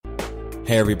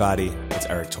Hey everybody, it's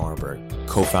Eric Torenberg,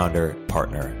 co-founder,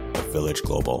 partner of Village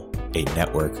Global, a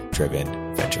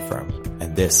network-driven venture firm.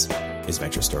 And this is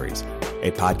Venture Stories,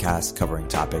 a podcast covering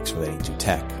topics relating to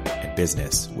tech and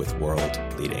business with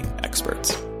world-leading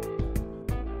experts.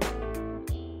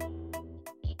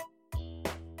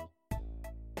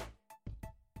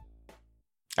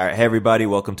 All right, hey everybody,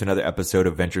 welcome to another episode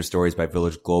of Venture Stories by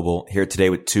Village Global. Here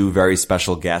today with two very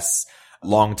special guests.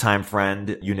 Longtime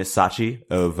friend, Yunus Saatci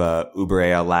of Uber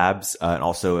AI Labs, and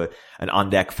also an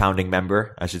on-deck founding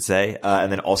member, I should say.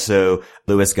 And then also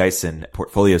Louis Gyson,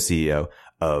 portfolio CEO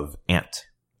of Ant.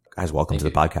 Guys, welcome to the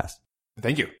podcast.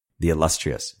 Thank you. The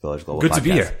illustrious Village Global Good podcast. to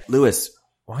be here. Louis,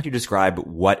 why don't you describe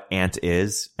what Ant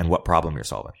is and what problem you're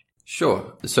solving?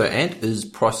 Sure. So Ant is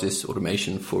process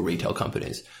automation for retail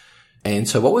companies. And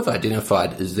so what we've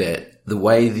identified is that the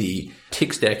way the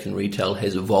tech stack in retail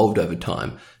has evolved over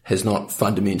time has not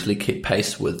fundamentally kept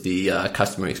pace with the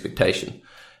customer expectation.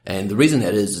 And the reason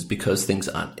that is because things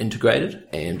aren't integrated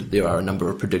and there are a number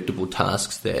of predictable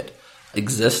tasks that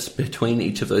exist between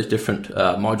each of those different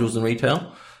modules in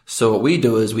retail. So what we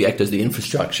do is we act as the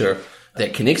infrastructure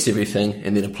that connects everything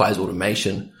and then applies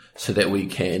automation so that we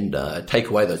can take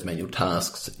away those manual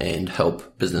tasks and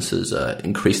help businesses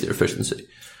increase their efficiency.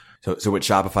 So what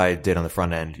Shopify did on the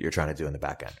front end, you're trying to do in the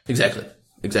back end.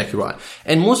 Exactly right.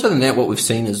 And more so than that, what we've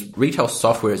seen is retail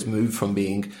software has moved from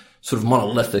being sort of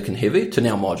monolithic and heavy to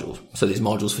now modules. So there's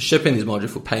modules for shipping, there's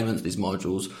modules for payments, there's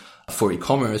modules for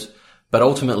e-commerce. But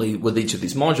ultimately, with each of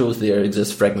these modules, there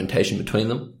exists fragmentation between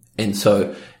them. And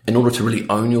so in order to really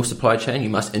own your supply chain, you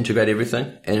must integrate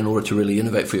everything. And in order to really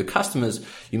innovate for your customers,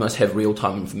 you must have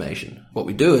real-time information. What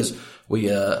we do is we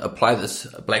apply this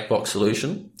black box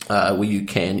solution where you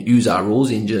can use our rules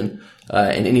engine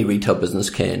and any retail business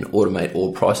can automate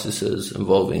all processes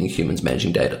involving humans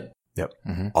managing data. Yep.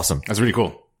 Mm-hmm. Awesome. That's really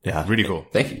cool. Yeah. Really cool.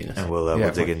 Thank you, Yunus. And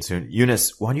we'll dig in soon.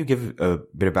 Yunus, why don't you give a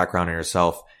bit of background on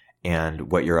yourself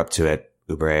and what you're up to at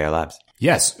Uber AI Labs?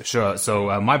 Yes, sure.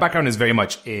 So my background is very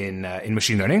much in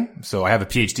machine learning. So I have a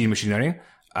PhD in machine learning.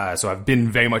 So I've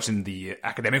been very much in the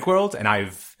academic world, and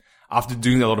after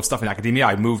doing a lot of stuff in academia,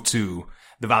 I moved to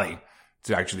the Valley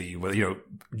to actually,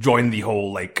 join the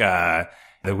whole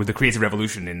with the creative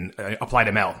revolution in applied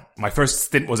ML. My first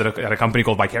stint was at a company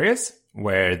called Vicarious,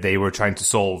 where they were trying to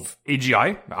solve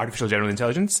AGI, artificial general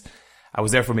intelligence. I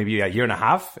was there for maybe a year and a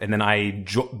half, and then I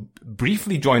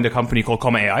briefly joined a company called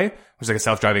Comma AI, which is like a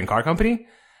self-driving car company.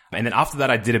 And then after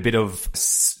that, I did a bit of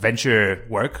venture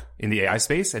work in the AI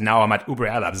space, and now I'm at Uber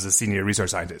AI Labs as a senior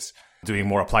research scientist, doing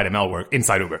more applied ML work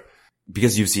inside Uber.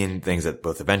 Because you've seen things at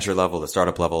both the venture level, the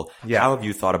startup level, how have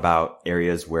you thought about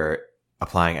areas where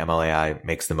applying ML AI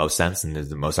makes the most sense and there's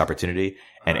the most opportunity,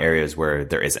 and areas where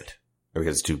there isn't?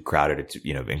 Because it's too crowded,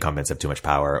 incumbents have too much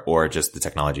power, or just the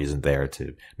technology isn't there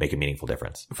to make a meaningful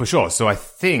difference? For sure. So I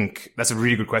think that's a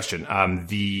really good question.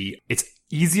 It's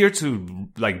easier to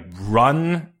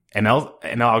run ML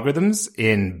algorithms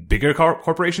in bigger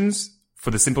corporations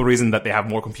for the simple reason that they have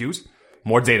more compute,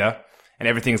 more data, and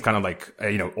everything is kind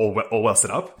of all well set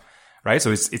up, right?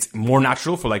 So it's more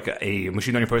natural for a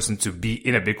machine learning person to be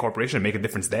in a big corporation and make a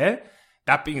difference there.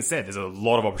 That being said, there's a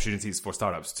lot of opportunities for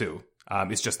startups too.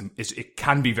 It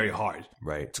can be very hard,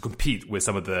 right, to compete with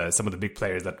some of the big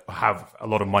players that have a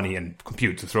lot of money and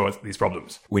compute to throw at these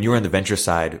problems. When you were on the venture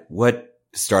side, what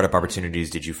startup opportunities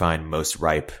did you find most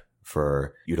ripe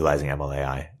for utilizing ML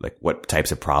AI? Like what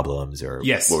types of problems, or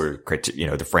what were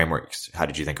the frameworks? How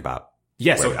did you think about?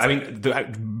 Yeah, so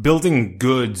building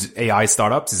good AI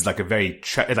startups is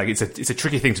it's a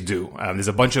tricky thing to do. There's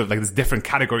a bunch of there's different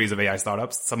categories of AI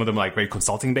startups. Some of them are very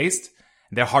consulting based.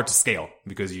 They're hard to scale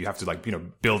because you have to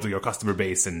build your customer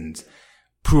base and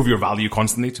prove your value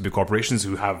constantly to big corporations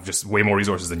who have just way more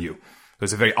resources than you. So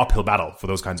it's a very uphill battle for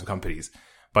those kinds of companies.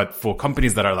 But for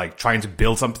companies that are trying to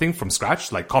build something from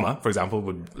scratch, like Comma, for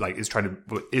example, is trying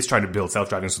to build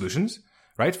self-driving solutions,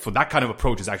 right? For that kind of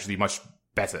approach is actually much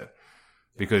better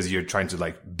because you're trying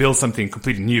to build something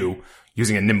completely new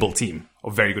using a nimble team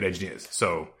of very good engineers.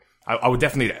 So I would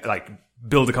definitely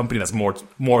build a company that's more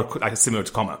similar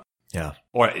to Comma. Yeah.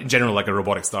 Or in general, a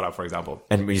robotic startup, for example.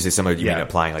 And when you say similar, you mean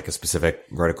applying a specific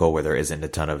vertical where there isn't a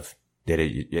ton of data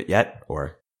yet,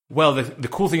 or? Well, the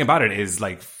cool thing about it is,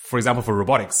 for example, for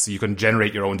robotics, you can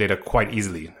generate your own data quite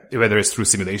easily, whether it's through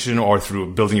simulation or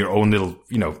through building your own little,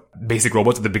 basic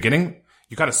robots at the beginning.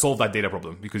 You kind of solve that data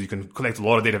problem because you can collect a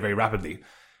lot of data very rapidly,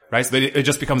 right? So it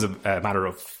just becomes a matter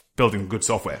of building good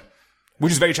software,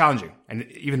 which is very challenging. And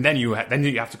even then you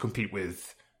have to compete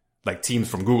with teams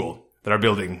from Google that are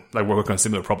building, working on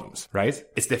similar problems, right?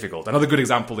 It's difficult. Another good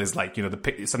example is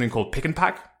something called pick and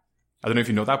pack. I don't know if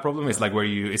you know that problem. It's where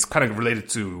it's kind of related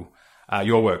to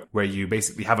your work, where you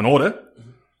basically have an order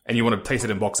and you want to place it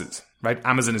in boxes, right?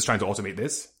 Amazon is trying to automate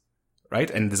this, right?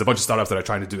 And there's a bunch of startups that are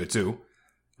trying to do it too,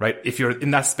 right? If you're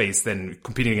in that space, then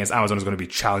competing against Amazon is going to be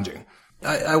challenging.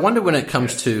 I wonder when it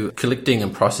comes to collecting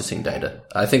and processing data.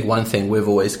 I think one thing we've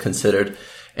always considered,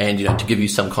 and, to give you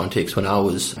some context, when I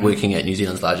was working at New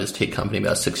Zealand's largest tech company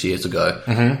about 6 years ago,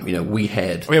 we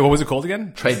had... Oh, yeah, what was it called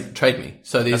again? Trade Me.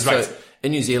 So there's... That's right.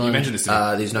 In New Zealand, there's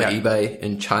no eBay.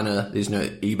 In China, there's no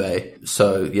eBay.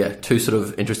 So yeah, two sort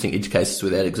of interesting edge cases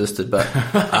where that existed. But,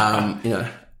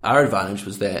 our advantage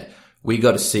was that we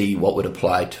got to see what would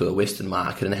apply to a Western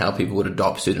market and how people would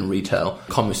adopt certain retail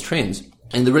commerce trends.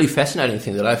 And the really fascinating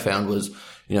thing that I found was,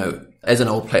 as an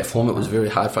old platform, it was very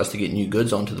hard for us to get new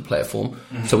goods onto the platform.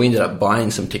 So we ended up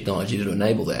buying some technology to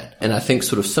enable that. And I think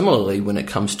sort of similarly when it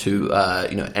comes to,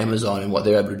 Amazon and what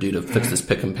they're able to do to fix this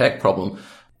pick and pack problem,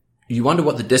 you wonder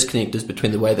what the disconnect is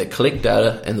between the way they collect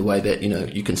data and the way that,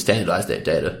 you can standardize that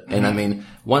data. And I mean,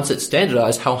 once it's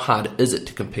standardized, how hard is it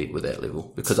to compete with that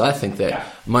level? Because I think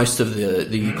that most of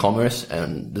the e-commerce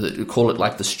and call it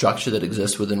like the structure that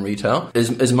exists within retail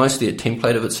is mostly a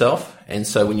template of itself. And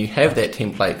so when you have that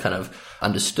template kind of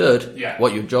understood,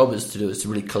 what your job is to do is to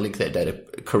really collect that data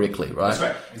correctly, right? That's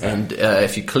right. Exactly. And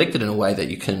if you collect it in a way that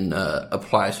you can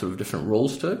apply sort of different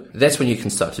rules to, that's when you can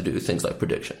start to do things like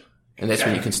prediction. And that's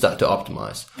when you can start to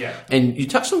optimize. Yeah. And you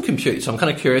touched on compute, so I'm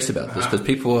kind of curious about this because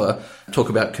people talk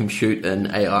about compute and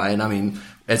AI. And I mean,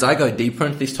 as I go deeper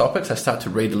into these topics, I start to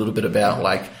read a little bit about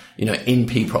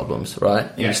NP problems, right?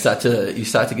 And you start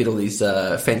to get all these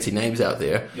fancy names out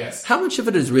there. Yes. How much of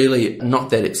it is really not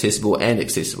that accessible and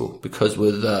accessible? Because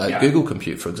with Google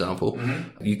Compute, for example,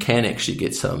 you can actually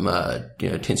get some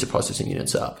tensor processing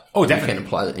units up. Oh, definitely. You can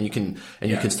apply that,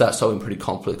 and you can start solving pretty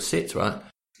complex sets, right?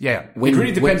 Yeah, it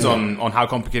really depends on how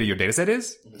complicated your data set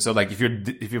is. So like if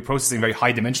you're processing very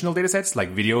high dimensional data sets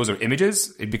like videos or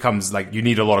images, it becomes like you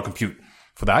need a lot of compute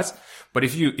for that. But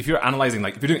if you're analyzing,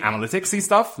 like if you're doing analytics-y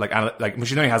stuff, like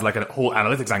machine learning has like a whole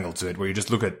analytics angle to it where you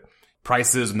just look at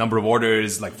prices, number of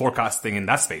orders, like forecasting in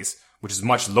that space, which is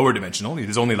much lower dimensional.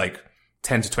 There's only like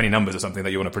 10 to 20 numbers or something that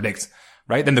you want to predict,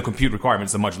 right? Then the compute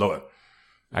requirements are much lower.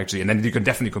 Actually, and then you can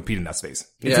definitely compete in that space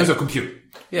in terms of compute.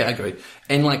 Yeah, I agree.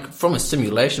 And like from a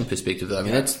simulation perspective, though, I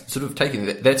mean, that's sort of taking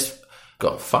that's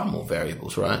got far more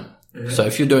variables, right? So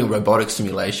if you're doing robotic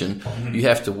simulation, you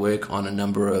have to work on a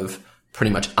number of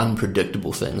pretty much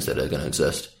unpredictable things that are going to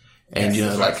exist. And,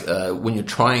 when you're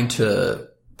trying to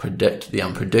predict the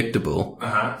unpredictable,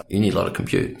 you need a lot of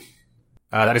compute.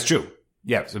 That is true.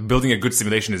 Yeah. So building a good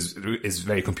simulation is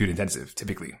very compute intensive,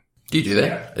 typically. Do you do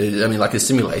that? Yeah. I mean, like a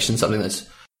simulation, something that's...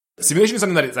 Simulation is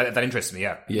something that interests me,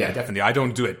 yeah. Yeah, definitely. I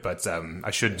don't do it, but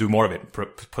I should do more of it,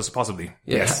 possibly.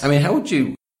 Yeah. Yes. I mean, how would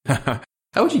you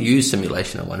use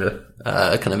simulation, I wonder,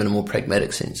 kind of in a more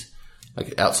pragmatic sense,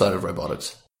 like outside of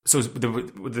robotics? So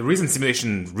the reason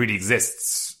simulation really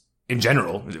exists in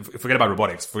general, forget about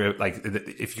robotics,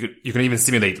 if you can even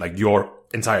simulate like your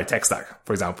entire tech stack,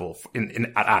 for example,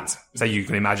 at Ant. Say you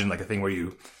can imagine like a thing where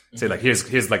you say like,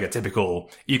 here's like a typical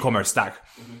e-commerce stack.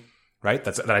 Right?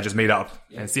 That I just made up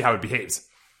and see how it behaves,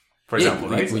 for example,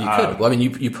 right? Well, you could. Well, I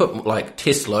mean, you put like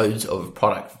test loads of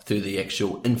product through the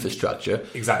actual infrastructure.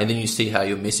 Exactly. And then you see how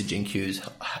your messaging queues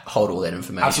hold all that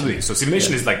information. Absolutely. So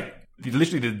simulation is like,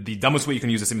 literally the dumbest way you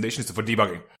can use a simulation is for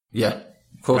debugging. Yeah.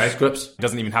 Of course, right? Scripts. It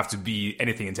doesn't even have to be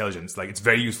anything intelligent. Like it's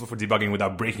very useful for debugging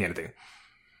without breaking anything.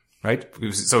 Right?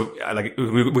 So like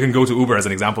we can go to Uber as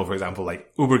an example, for example,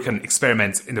 like Uber can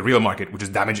experiment in the real market, which is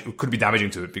could be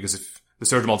damaging to it because if the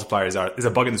surge multipliers there's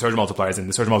a bug in the surge multipliers and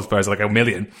the surge multipliers are like 1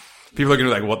 million. People are going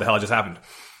to be like, what the hell just happened?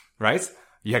 Right?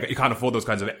 You can't afford those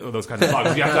kinds of bugs.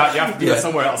 You have to do that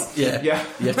somewhere else. Yeah.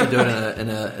 You have to do it in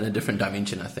a different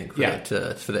dimension, I think, for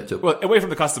that to... Well, away from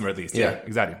the customer at least. Yeah,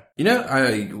 exactly.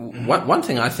 One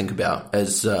thing I think about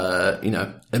as,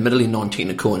 admittedly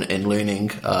non-technical and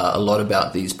learning a lot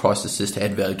about these processes to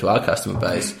add value to our customer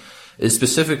base is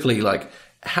specifically like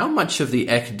how much of the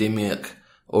academic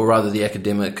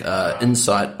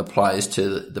insight applies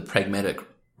to the pragmatic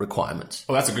requirements.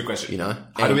 Well, that's a good question.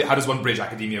 How does one bridge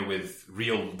academia with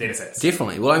real data sets?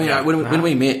 Definitely. Well, I mean, when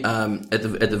we met at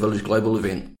the Village Global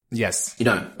event, yes,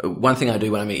 one thing I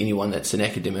do when I meet anyone that's an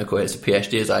academic or has a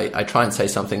PhD is I try and say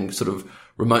something sort of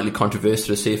remotely controversial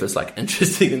to see if it's like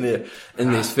interesting in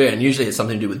their sphere. And usually it's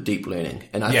something to do with deep learning.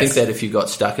 And I think that if you got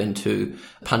stuck into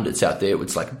pundits out there,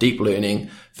 it's like deep learning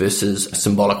versus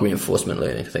symbolic reinforcement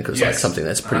learning. I think it's like something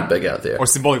that's pretty big out there. Or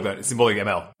symbolic ML.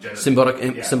 Symbolic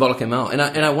ML.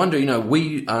 And I wonder,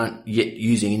 we aren't yet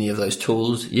using any of those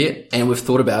tools yet. And we've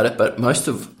thought about it, but most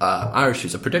of our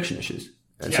issues are prediction issues.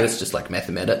 And so it's just like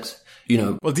mathematics,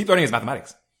 Well, deep learning is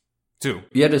mathematics. too.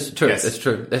 Yeah, that's true. Yes. That's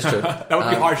true. That's true. That would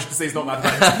be harsh to say it's not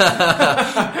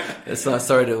mathematics. It's not,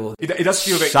 sorry to It does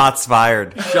feel very... Shots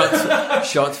fired.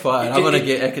 shots fired. I'm going to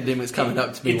get academics coming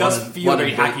up to me. It does feel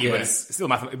very hacky, yeah. but it's still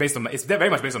it's very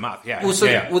much based on math. Yeah. Well,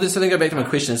 then go back to my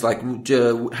question. Is like,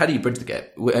 how do you bridge the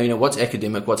gap? What's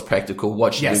academic? What's practical?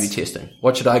 What should we be testing?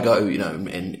 What should I go?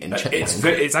 And check.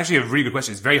 It's actually a really good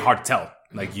question. It's very hard to tell.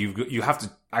 Like you have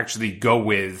to actually go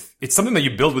with. It's something that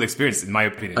you build with experience, in my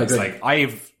opinion. It's like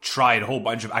I've tried a whole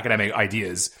bunch of academic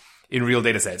ideas in real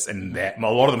data sets, and a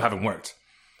lot of them haven't worked.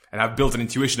 And I've built an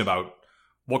intuition about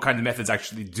what kind of methods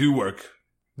actually do work,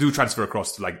 do transfer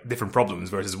across to like different problems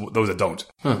versus those that don't.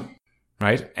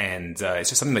 Right? And it's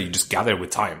just something that you just gather with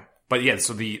time. But yeah,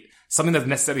 so something that's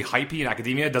necessarily hypey in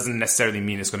academia doesn't necessarily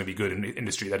mean it's going to be good in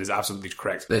industry. That is absolutely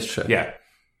correct. That's true. Yeah.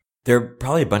 There are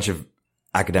probably a bunch of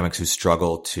academics who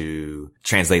struggle to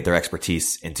translate their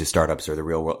expertise into startups or the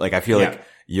real world. Like I feel like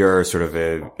you're sort of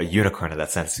a unicorn in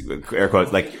that sense, air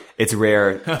quotes. Like it's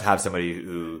rare to have somebody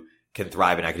who can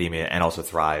thrive in academia and also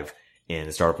thrive in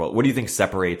the startup world. What do you think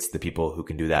separates the people who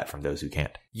can do that from those who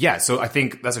can't? Yeah, so I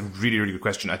think that's a really, really good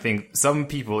question. I think some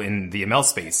people in the ML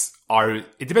space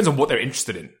it depends on what they're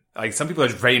interested in. Like some people are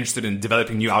very interested in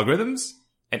developing new algorithms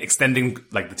and extending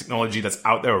like the technology that's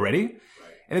out there already.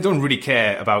 And they don't really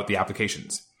care about the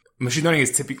applications. Machine learning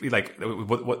is typically like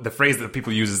what the phrase that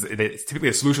people use is it's typically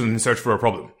a solution in search for a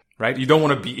problem, right? You don't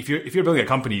want to be, if you're building a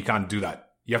company, you can't do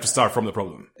that. You have to start from the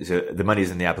problem. So the money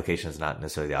is in the applications, not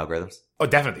necessarily the algorithms? Oh,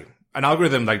 definitely. An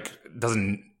algorithm like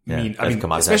doesn't mean,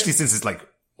 especially since it's like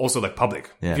also like public.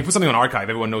 Yeah. If you put something on archive,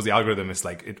 everyone knows the algorithm is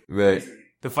like right.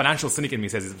 The financial cynic in me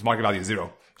says its market value is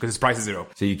 0 because its price is 0.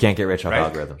 So you can't get rich off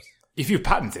algorithms. If you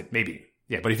patent it, maybe.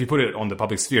 Yeah, but if you put it on the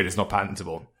public sphere, it's not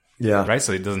patentable. Yeah. Right?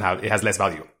 So it has less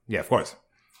value. Yeah, of course.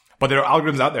 But there are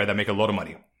algorithms out there that make a lot of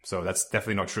money. So that's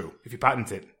definitely not true. If you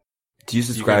patent it, do you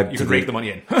subscribe you can rake the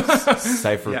money in?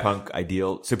 Cypherpunk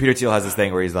ideal. So Peter Thiel has this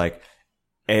thing where he's like,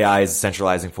 AI is a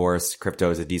centralizing force, crypto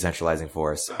is a decentralizing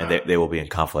force, and they will be in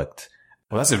conflict.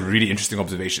 Well, that's a really interesting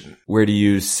observation. Where do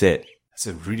you sit? That's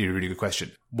a really, really good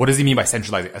question. What does he mean by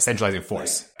a centralizing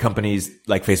force? Companies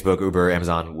like Facebook, Uber,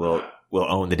 Amazon will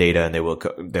own the data, and they will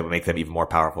make them even more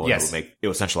powerful. Yes. And it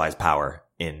will centralize power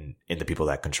in the people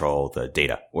that control the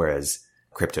data. Whereas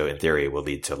crypto, in theory, will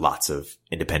lead to lots of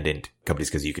independent companies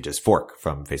because you could just fork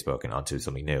from Facebook and onto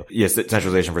something new. Yes,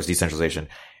 centralization versus decentralization.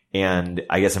 And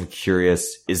I guess I'm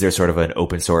curious, is there sort of an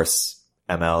open source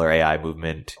ML or AI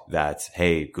movement that,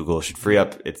 hey, Google should free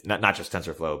up, it's not just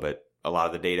TensorFlow, but a lot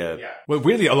of the data. Yeah. Well,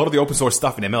 weirdly, a lot of the open source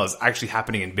stuff in ML is actually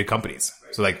happening in big companies.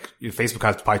 Right. So like Facebook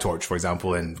has PyTorch, for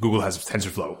example, and Google has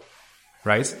TensorFlow,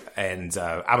 right? And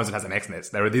Amazon has an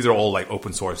XNet. These are all like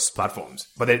open source platforms,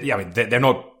 but they're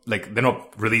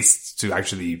not released to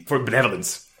actually for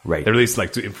benevolence. Right. They're released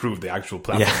like to improve the actual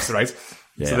platforms, right?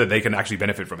 Yeah. So that they can actually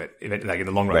benefit from it, like in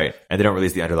the long run. Right. And they don't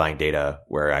release the underlying data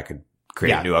where I could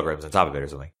create new algorithms on top of it or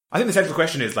something. I think the central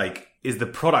question is like, is the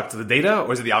product the data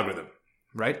or is it the algorithm?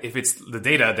 Right? If it's the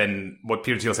data, then what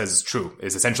Peter Thiel says is true.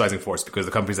 It's a centralizing force because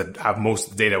the companies that have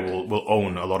most data will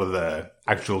own a lot of the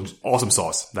actual awesome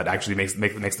sauce that actually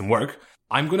makes them work.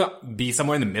 I'm going to be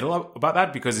somewhere in the middle about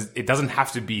that because it doesn't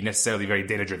have to be necessarily very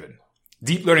data driven.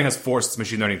 Deep learning has forced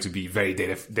machine learning to be very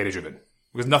data driven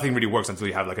because nothing really works until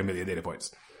you have like 1 million data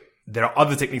points. There are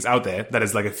other techniques out there that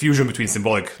is like a fusion between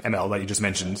symbolic ML that you just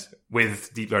mentioned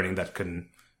with deep learning that can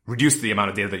reduce the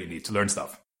amount of data that you need to learn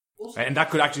stuff. And that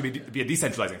could actually be a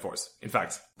decentralizing force, in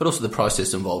fact. But also the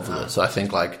process involved with it. So I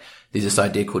think like there's this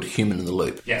idea called human in the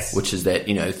loop. Yes. Which is that,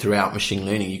 throughout machine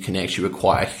learning, you can actually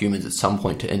require humans at some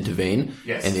point to intervene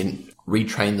and then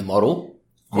retrain the model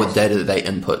with data that they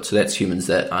input. So that's humans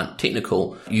that aren't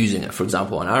technical using it. For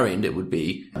example, on our end, it would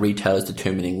be retailers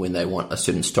determining when they want a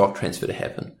certain stock transfer to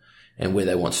happen and where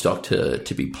they want stock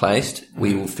to be placed.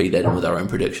 We will feed that in with our own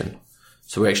prediction.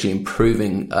 So we're actually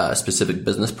improving a specific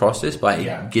business process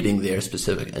by getting their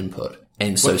specific input.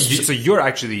 And so you're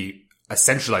actually a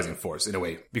centralizing force in a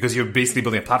way because you're basically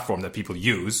building a platform that people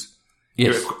use.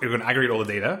 Yes. You're going to aggregate all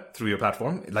the data through your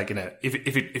platform, like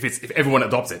if everyone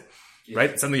adopts it,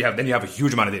 right? Suddenly you have a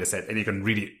huge amount of data set and you can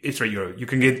really iterate you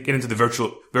can get into the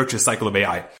virtuous cycle of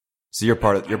AI. So you're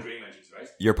part of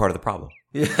the problem.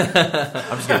 Yeah.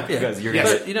 I'm just kidding. Because you're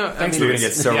going to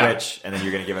get so rich and then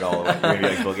you're going to give it all away. You're going to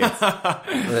be like Bill Gates.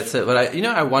 Well, that's it. But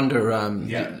I wonder,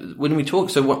 when we talk,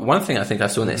 so one thing I think I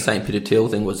saw in that same Peter Thiel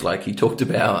thing was like, he talked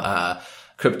about,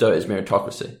 crypto as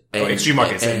meritocracy. And, extreme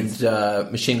markets.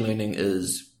 And machine learning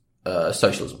is,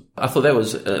 socialism. I thought that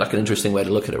was like an interesting way to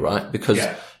look at it, right? Because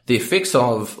the effects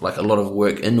of like a lot of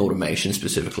work in automation,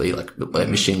 specifically like what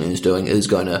machine learning is doing, is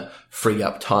going to free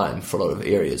up time for a lot of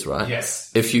areas, right?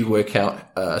 Yes. If you work out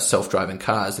self-driving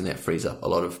cars, then that frees up a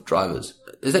lot of drivers.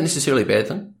 Is that necessarily a bad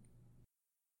thing?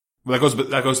 Well,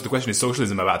 that goes to the question: is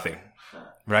socialism a bad thing?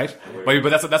 Right? But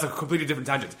that's a completely different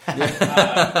tangent.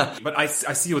 But I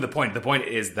see what the point. The point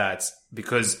is that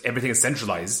because everything is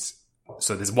centralized,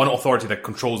 so there's one authority that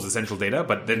controls the central data,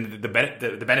 but then the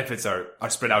benefits are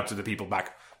spread out to the people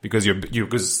back because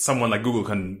because someone like Google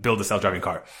can build a self-driving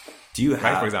car. Do you have,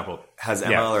 right, for example, has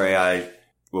ML or AI?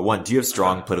 Well, one, do you have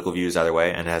strong political views either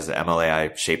way, and has ML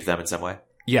AI shaped them in some way?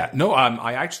 Yeah, no,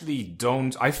 I actually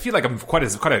don't. I feel like I'm kind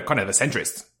of a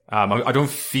centrist. I don't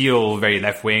feel very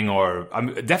left wing, or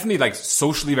I'm definitely like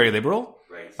socially very liberal.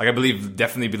 Right. Like I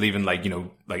definitely believe in like,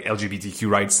 like LGBTQ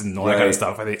rights and all that kind of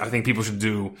stuff. I think people should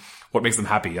do what makes them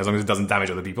happy as long as it doesn't damage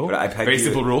other people. But very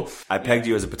simple rule. I pegged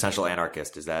you as a potential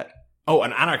anarchist. Is that? Oh,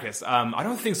 an anarchist? I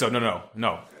don't think so.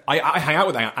 No. I hang out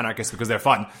with anarchists because they're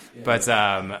fun, but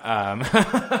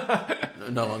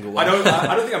No longer. I don't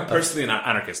think I'm personally an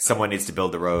anarchist. Someone needs to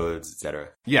build the roads,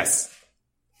 etc. Yes.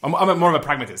 I'm more of a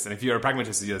pragmatist, and if you're a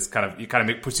pragmatist, it kind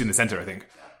of puts you in the center, I think.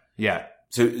 Yeah.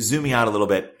 So zooming out a little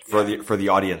bit for the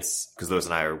audience, because Lewis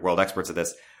and I are world experts at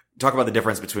this, talk about the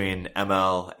difference between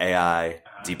ML, AI,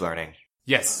 deep learning.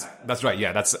 Yes, that's right.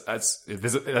 Yeah,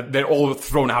 they're all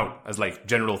thrown out as like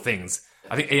general things.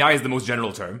 I think AI is the most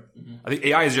general term. I think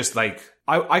AI is just like,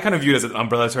 I kind of view it as an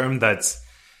umbrella term that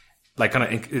like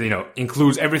kind of,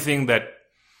 includes everything that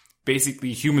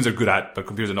basically humans are good at, but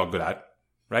computers are not good at.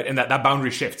 Right? And that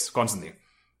boundary shifts constantly.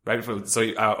 Right? So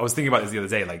I was thinking about this the other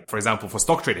day. Like, for example, for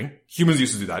stock trading, humans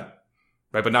used to do that.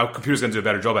 Right? But now computers can do a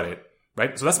better job at it.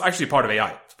 Right? So that's actually part of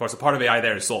AI. So part of AI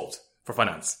there is solved for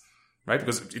finance. Right?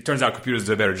 Because it turns out computers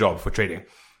do a better job for trading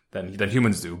than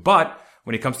humans do. But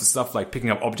when it comes to stuff like picking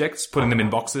up objects, putting them in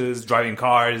boxes, driving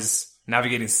cars,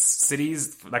 navigating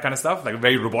cities, that kind of stuff, like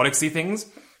very robotic-y things,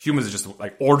 humans are just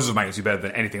like orders of magnitude better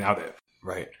than anything out there.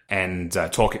 Right. And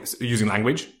using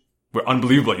language. We're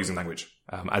unbelievable at using language,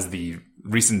 as the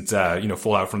recent,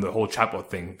 fallout from the whole chatbot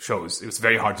thing shows. It was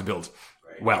very hard to build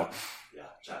well. Yeah,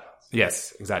 chatbots.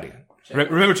 Yes, exactly.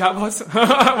 Remember chatbots?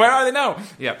 Where are they now?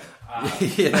 Yeah.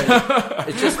 Yeah.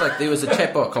 It's just like there was a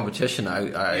chatbot competition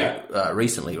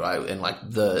recently, right? And like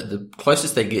the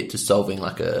closest they get to solving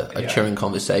like a Turing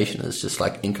conversation is just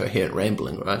like incoherent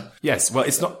rambling, right? Yes. Well,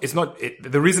 it's not.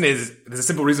 The reason is there's a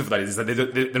simple reason for that is that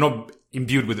they're not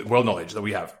imbued with world knowledge that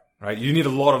we have. Right? You need a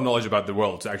lot of knowledge about the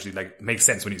world to actually like make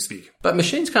sense when you speak. But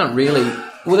machines can't really,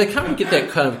 they can't get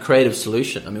that kind of creative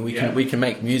solution. I mean, we can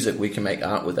make music, we can make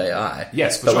art with AI.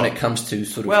 Yes, for but sure. when it comes to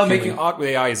sort of making art with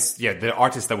AI is, there are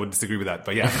artists that would disagree with that,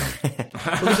 but yeah.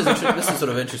 Well, this is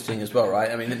sort of interesting as well, right?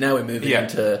 I mean, now we're moving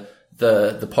into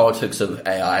the politics of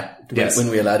AI when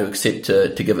we're allowed to accept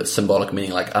to give it symbolic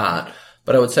meaning like art.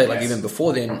 But I would say, like, even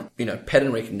before then,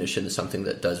 pattern recognition is something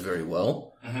that does very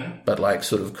well. Mm-hmm. But, like,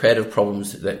 sort of creative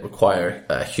problems that require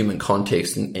human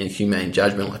context and humane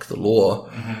judgment, like the law,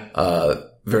 are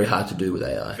very hard to do with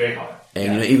AI. Very hard.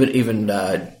 And, even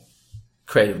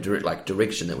creative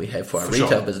direction that we have for our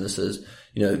retail businesses,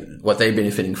 what they're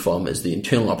benefiting from is the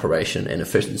internal operation and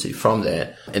efficiency from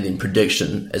that, and then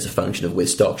prediction as a function of where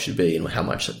stock should be and how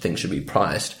much things should be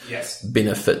priced. Yes.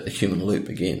 Benefit the human loop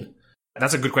again.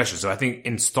 That's a good question. So I think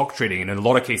in stock trading, in a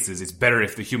lot of cases, it's better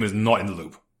if the human is not in the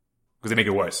loop because they make it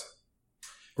worse.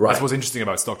 Right. That's what's interesting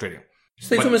about stock trading.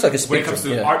 So it's almost like a spectrum. When it comes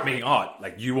to making art,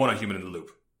 like you want a human in the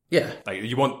loop. Yeah. Like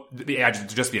you want the AI to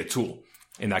just be a tool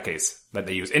in that case that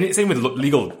they use. And same with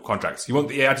legal contracts. You want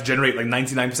the AI to generate like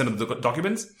 99% of the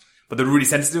documents, but the really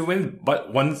sensitive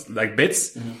ones, like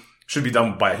bits, should be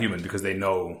done by a human because they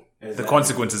know the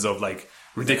consequences of like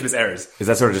ridiculous errors. Is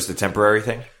that sort of just a temporary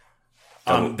thing?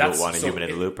 Don't want a human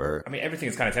in the loop, or? I mean, everything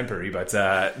is kind of temporary, but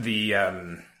sorry,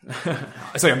 I'm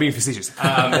being facetious. What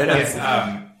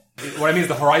I mean is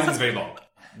the horizon is very long.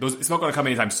 It's not going to come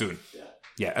anytime soon.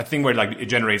 Yeah, a thing where like it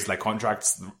generates like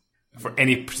contracts for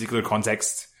any particular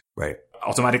context, right?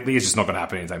 Automatically, it's just not going to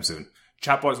happen anytime soon.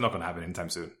 Chatbot is not going to happen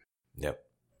anytime soon. Yep.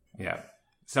 Yeah,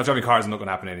 self-driving cars is not going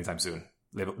to happen anytime soon.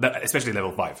 Especially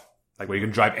level 5. Like where you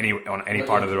can drive on any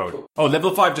part of the road. Oh,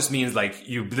 level 5 just means like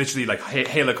you literally like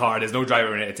hail a car. There's no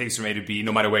driver in it. It takes you from A to B,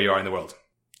 no matter where you are in the world.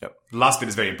 Yep. The last bit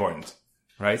is very important,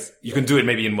 right? You can do it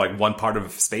maybe in like one part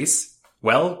of space,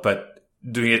 but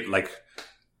doing it like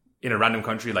in a random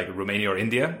country like Romania or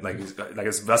India,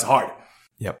 that's hard.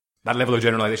 Yep. That level of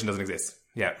generalization doesn't exist.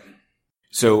 Yeah.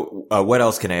 So, what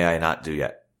else can AI not do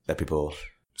yet that people?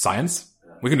 Science.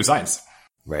 We can do science.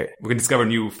 Right. We can discover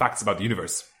new facts about the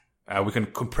universe. We can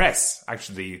compress,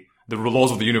 actually, the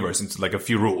laws of the universe into like a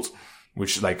few rules.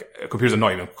 which like computers are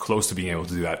not even close to being able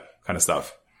to do that kind of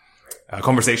stuff.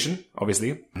 Conversation,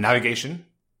 obviously. Navigation.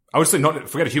 I would say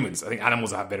forget humans. I think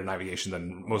animals have better navigation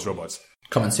than most robots.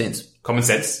 Common sense. Common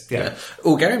sense, yeah.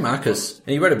 Well, Gary Marcus, and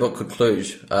he wrote a book called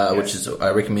Cluj, which is,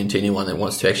 I recommend to anyone that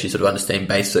wants to actually sort of understand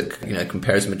basic,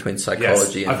 comparison between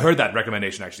psychology. Yes, and, I've heard that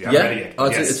recommendation actually. I've read it. Oh,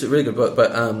 it's a really good book. But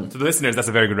to the listeners, that's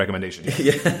a very good recommendation.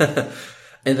 Yeah.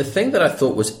 And the thing that I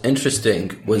thought was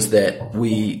interesting was that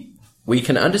we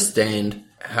can understand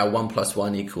how 1 +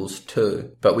 1 =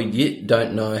 2, but we yet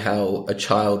don't know how a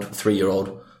child,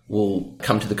 3-year-old, will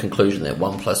come to the conclusion that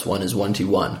 1 + 1 is 1 to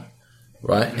 1.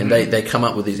 Right? Mm-hmm. And they come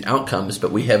up with these outcomes,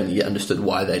 but we haven't yet understood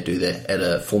why they do that at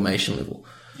a formation level.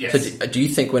 Yes. So do you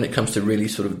think when it comes to really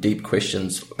sort of deep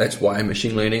questions, that's why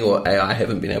machine learning or AI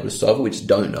haven't been able to solve it? We just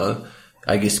don't know,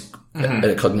 I guess, at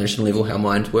a cognition level, how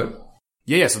minds work?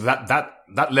 Yeah. So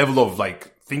that level of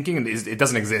like thinking it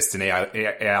doesn't exist in AI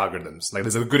algorithms. Like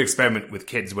there's a good experiment with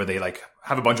kids where they like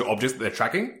have a bunch of objects that they're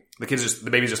tracking. The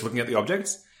baby's just looking at the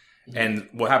objects. And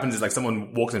what happens is like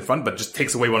someone walks in front, but just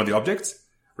takes away one of the objects,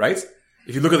 right?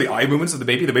 If you look at the eye movements of the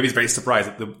baby's very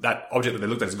surprised that that object that they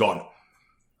looked at is gone,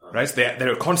 right? So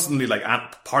they're constantly like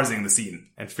parsing the scene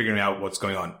and figuring out what's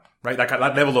going on, right?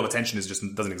 That level of attention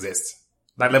doesn't exist.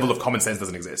 That level of common sense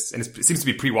doesn't exist. And it seems to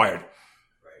be pre-wired,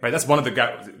 right? That's one of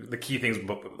the key things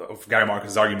of Gary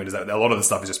Marcus' argument is that a lot of the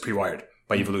stuff is just pre-wired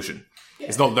by evolution. Yeah.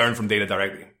 It's not learned from data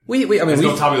directly. It's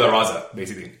not tabula rasa,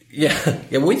 basically.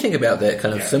 Yeah. We think about that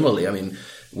kind of similarly. I mean,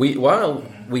 we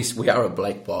are a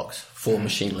black box for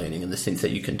machine learning in the sense that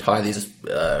you can tie these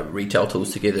retail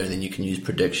tools together and then you can use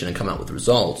prediction and come up with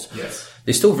results. Yes.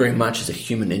 There's still very much as a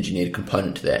human engineered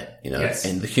component to that, Yes.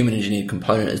 And the human engineered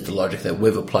component is the logic that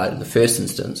we've applied in the first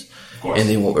instance. Of course. And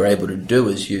then what we're able to do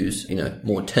is use,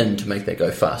 more tin to make that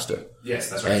go faster. Yes,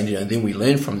 that's right. And, then we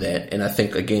learn from that. And I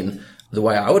think, again, the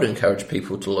way I would encourage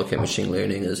people to look at machine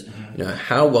learning is,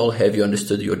 how well have you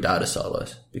understood your data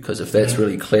silos? Because if that's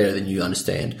really clear, then you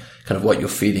understand kind of what you're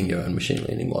feeding your own machine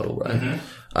learning model, right?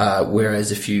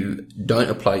 Whereas if you don't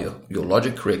apply your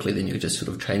logic correctly, then you're just sort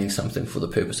of training something for the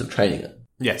purpose of training it.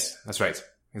 Yes, that's right.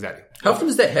 Exactly. How often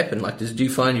does that happen? Like, do you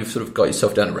find you've sort of got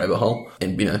yourself down a rabbit hole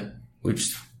and,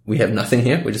 we have nothing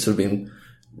here. We're just sort of been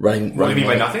running. What do you mean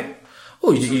by nothing?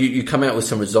 Oh, you come out with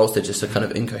some results that just are kind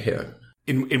of incoherent.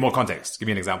 In what context? Give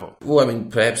me an example. Well, I mean,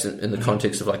 perhaps in the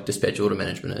context of like dispatch order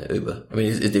management at Uber. I mean,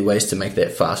 is there ways to make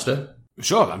that faster?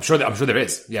 Sure, I'm sure there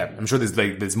is. Yeah, I'm sure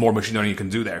there's more machine learning you can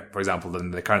do there, for example,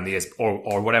 than there currently is,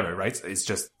 or whatever, right? It's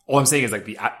just all I'm saying is like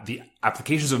the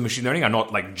applications of machine learning are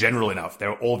not like general enough.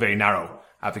 They're all very narrow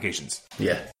applications.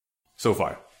 Yeah. So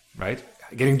far, right?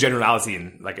 Getting generality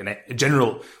in like a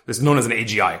general, it's known as an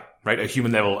AGI, right? A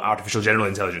human level artificial general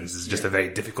intelligence is just a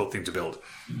very difficult thing to build.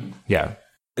 Mm-hmm. Yeah.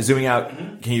 Zooming out,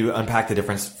 can you unpack the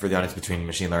difference for the audience between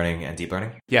machine learning and deep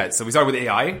learning? Yeah, so we start with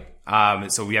AI.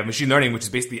 So we have machine learning, which is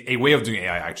basically a way of doing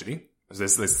AI, actually. So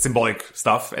there's symbolic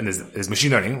stuff, and there's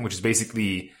machine learning, which is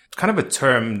basically kind of a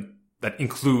term that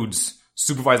includes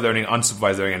supervised learning,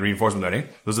 unsupervised learning, and reinforcement learning.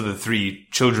 Those are the three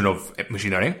children of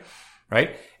machine learning,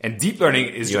 right? And deep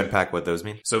learning is... Can you unpack what those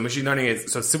mean? So machine learning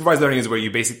so supervised learning is where you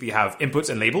basically have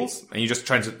inputs and labels, and you're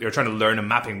trying to learn a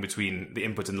mapping between the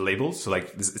inputs and the labels. So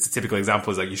like, it's a typical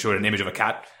example is like you show it an image of a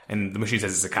cat, and the machine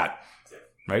says it's a cat,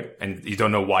 right? And you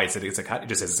don't know why it said it's a cat, it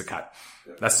just says it's a cat.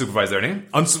 That's supervised learning.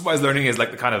 Unsupervised learning is like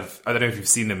the kind of, I don't know if you've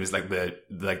seen them, is like a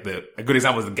good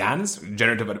example is the GANs,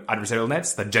 generative adversarial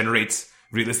nets, that generate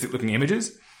realistic looking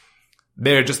images.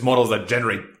 They're just models that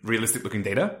generate realistic looking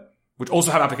data, which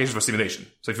also have applications for simulation.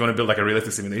 So if you want to build like a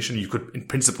realistic simulation, you could in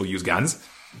principle use GANs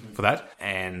for that.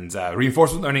 And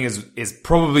reinforcement learning is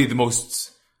probably the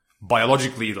most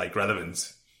biologically like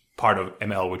relevant part of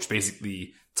ML, which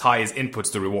basically ties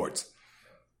inputs to rewards.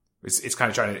 It's kind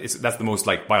of that's the most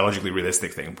like biologically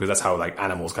realistic thing, because that's how like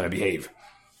animals kind of behave.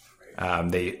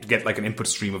 They get like an input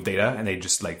stream of data and they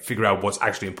just like figure out what's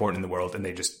actually important in the world, and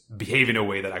they just behave in a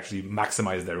way that actually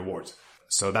maximizes their rewards.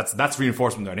 So that's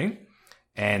reinforcement learning.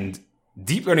 And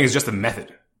deep learning is just a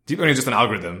method. Deep learning is just an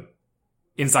algorithm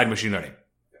inside machine learning.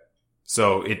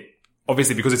 So it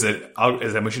obviously, because it's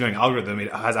a machine learning algorithm,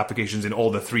 it has applications in all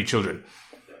the three children,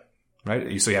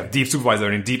 right? So you have deep supervised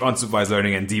learning, deep unsupervised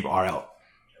learning, and deep RL.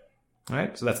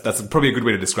 Right? So that's probably a good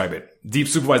way to describe it. Deep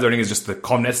supervised learning is just the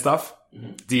ComNet stuff.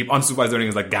 Mm-hmm. Deep unsupervised learning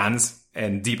is like GANs,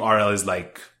 and deep RL is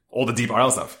like all the deep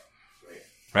RL stuff.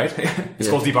 Right? It's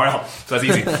called deep RL. So that's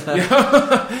easy.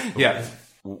 Yeah.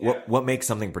 What makes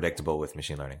something predictable with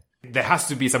machine learning? There has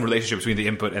to be some relationship between the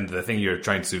input and the thing you're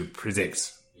trying to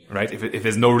predict, right? If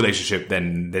there's no relationship,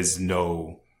 then there's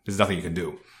nothing you can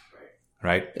do.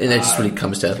 right? And that just really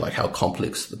comes down to like how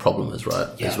complex the problem is,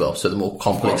 right? As well. So the more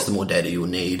complex, the more data you'll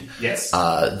need. Yes.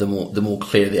 The more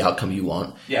clear the outcome you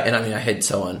want. Yeah. And I mean, I had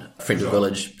someone, a friend of the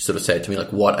village, sort of say to me,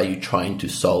 like, what are you trying to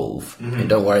solve? And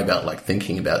don't worry about like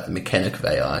thinking about the mechanic of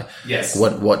AI. Yes.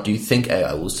 What do you think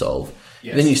AI will solve?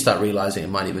 Yes. Then you start realizing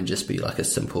it might even just be like a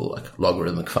simple like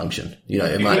logarithmic function. You know,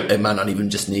 it might not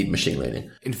even just need machine learning.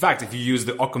 In fact, if you use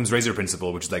the Occam's razor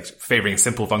principle, which is like favoring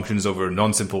simple functions over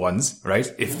non-simple ones, right?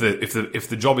 If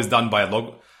the job is done by a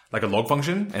log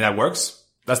function and that works,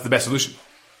 that's the best solution.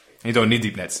 And you don't need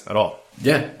deep nets at all.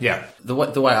 Yeah. Yeah. The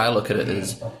way I look at it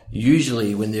is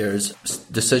usually when there's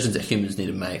decisions that humans need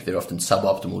to make, they're often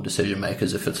suboptimal decision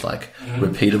makers if it's like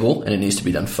repeatable and it needs to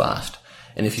be done fast.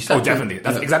 And if you start definitely.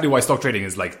 That's exactly why stock trading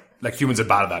is like humans are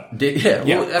bad at that. Yeah.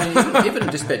 Well, I mean, even in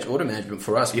dispatch order management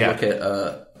for us, we look at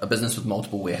a business with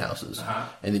multiple warehouses,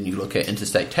 and then you look at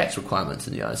interstate tax requirements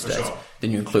in the United States. Sure.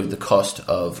 Then you include the cost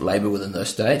of labor within those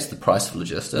states, the price of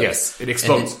logistics. Yes, it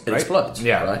explodes. It explodes.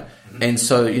 Yeah. Right. And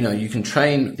so, you can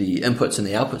train the inputs and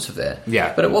the outputs of that.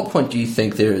 Yeah. But at what point do you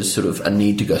think there is sort of a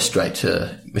need to go straight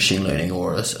to machine learning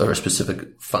or a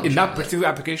specific function? In that particular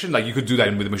application, like you could do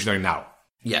that with machine learning now.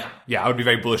 Yeah. Yeah, I would be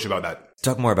very bullish about that.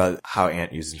 Talk more about how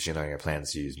Ant uses machine learning or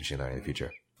plans to use machine learning in the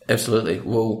future. Absolutely.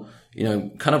 Well,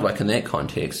 kind of like in that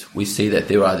context, we see that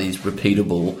there are these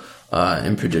repeatable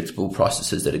and predictable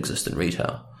processes that exist in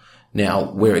retail.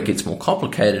 Now, where it gets more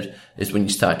complicated is when you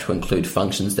start to include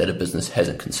functions that a business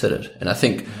hasn't considered. And I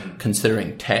think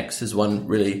considering tax is one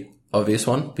really obvious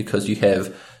one, because you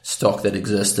have stock that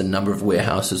exists in a number of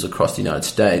warehouses across the United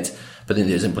States, but then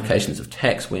there's implications of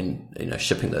tax when,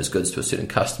 shipping those goods to a certain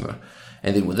customer.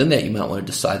 And then within that, you might want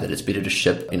to decide that it's better to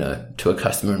ship, to a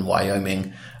customer in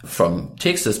Wyoming from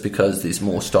Texas because there's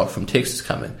more stock from Texas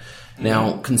coming.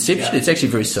 Now, conceptually, it's actually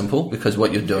very simple because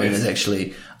what you're doing is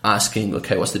actually asking,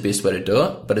 okay, what's the best way to do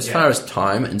it? But as far as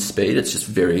time and speed, it's just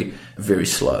very, very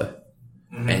slow.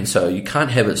 And so you can't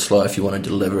have it slow if you want to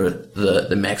deliver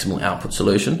the maximum output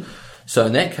solution. So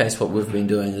in that case, what we've been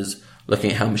doing is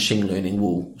looking at how machine learning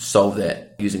will solve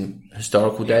that using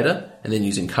historical data and then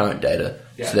using current data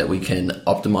so that we can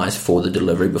optimize for the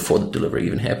delivery before the delivery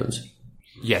even happens.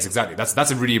 Yes, exactly.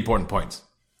 That's a really important point.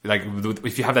 Like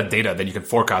if you have that data, then you can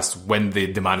forecast when the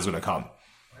demand is going to come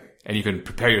and you can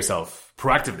prepare yourself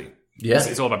proactively. Yeah.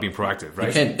 It's all about being proactive, right?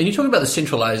 You can. And you're talking about the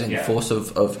centralizing force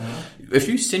of if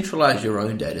you centralize your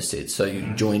own data set, so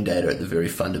you join data at the very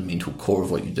fundamental core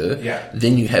of what you do,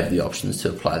 then you have the options to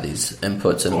apply these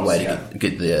inputs in a way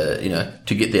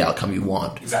to get the outcome you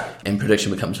want. Exactly. And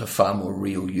prediction becomes a far more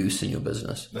real use in your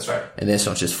business. That's right. And that's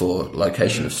not just for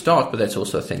location of stock, but that's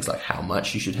also things like how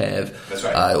much you should have. That's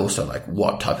right. Also like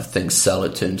what type of things sell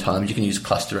at certain times. You can use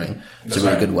clustering. It's a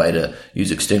really good way to use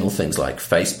external things like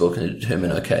Facebook and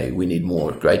determine, okay, we need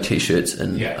more grey t-shirts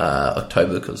in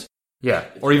October because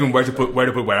or even where to put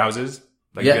warehouses.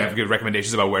 Like you can have good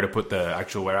recommendations about where to put the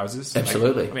actual warehouses.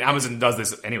 Absolutely. Like, Amazon does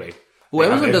this anyway.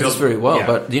 Well, Amazon does this very well,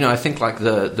 but I think like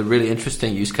the really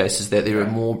interesting use case is that there are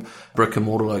more brick and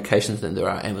mortar locations than there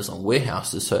are Amazon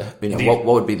warehouses. So what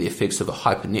would be the effects of a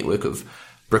hyper network of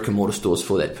brick and mortar stores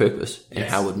for that purpose, and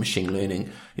how would machine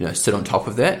learning sit on top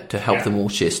of that to help them all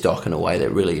share stock in a way that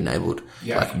really enabled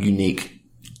like unique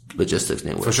logistics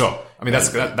networks. For sure. I mean,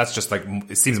 that's just like,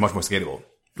 it seems much more scalable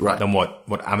than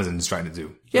what Amazon is trying to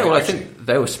do. Yeah, well, I think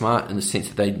they were smart in the sense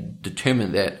that they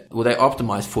determined that, they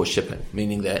optimized for shipping,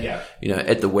 meaning that,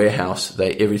 at the warehouse,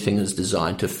 everything is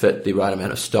designed to fit the right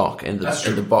amount of stock and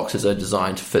the boxes are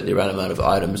designed to fit the right amount of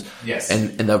items. Yes.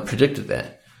 And they've predicted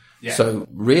that. Yeah. So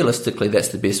realistically, that's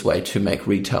the best way to make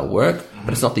retail work,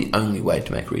 but it's not the only way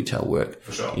to make retail work.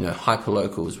 For sure.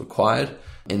 Hyperlocal is required,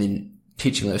 and then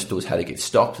teaching those stores how to get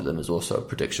stock to them is also a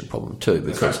prediction problem too,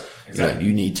 because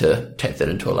you need to tap that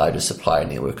into a larger supplier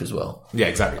network as well. Yeah,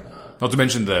 exactly. Not to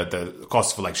mention the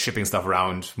cost for like shipping stuff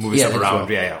around, moving stuff around.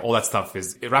 Well. All that stuff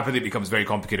it rapidly becomes very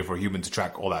complicated for a human to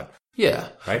track all that. Yeah.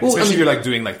 Right? Well, especially if you're like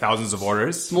doing like thousands of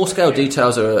orders. Small scale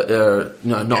details are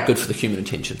not good for the human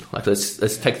attention. Like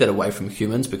let's take that away from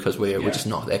humans because we're just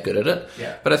not that good at it.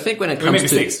 Yeah. But I think when it comes to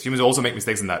mistakes, humans also make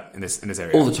mistakes in this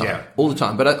area. All the time. All the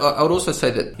time. But I would also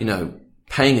say that,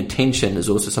 paying attention is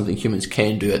also something humans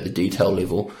can do at the detail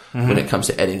level when it comes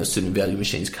to adding a certain value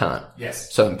machines can't.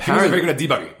 Yes. So humans are very good at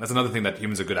debugging. That's another thing that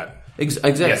humans are good at.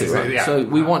 Exactly, yes, right. Yeah. So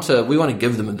we want to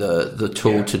give them the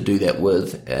tool to do that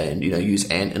with, and use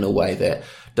Ant in a way that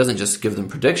doesn't just give them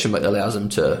prediction, but allows them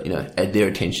to add their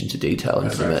attention to detail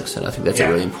into the mix. And I think that's a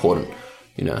really important.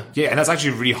 Yeah, and that's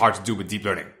actually really hard to do with deep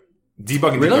learning.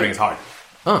 Debugging deep learning is hard.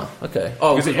 Oh, okay.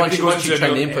 Oh, because once you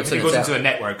train the inputs, it goes into a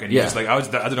network, and you're just like, I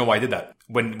don't know why I did that.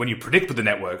 When you predict with the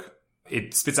network,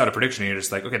 it spits out a prediction and you're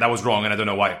just like, okay, that was wrong and I don't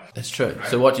know why. That's true. Right?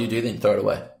 So what do you do then? Throw it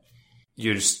away?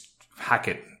 You just hack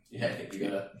it. You hack it. You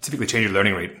gotta typically change your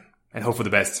learning rate and hope for the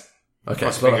best. Okay.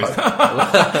 I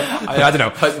don't know.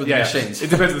 Hope with the machines. It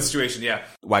depends on the situation, yeah.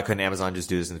 Why couldn't Amazon just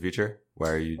do this in the future? Why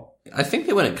are you... I think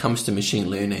that when it comes to machine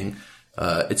learning,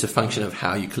 it's a function of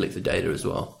how you collect the data as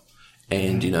well.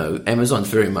 And, Amazon's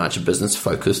very much a business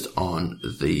focused on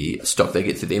the stock they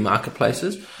get through their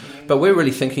marketplaces. But we're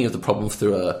really thinking of the problem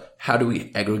through how do we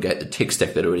aggregate the tech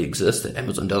stack that already exists that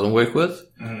Amazon doesn't work with?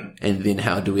 And then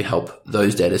how do we help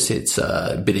those data sets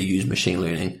better use machine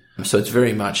learning? So it's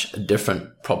very much a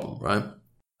different problem, right?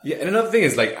 Yeah, and another thing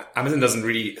is like Amazon doesn't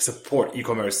really support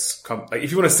e-commerce. Like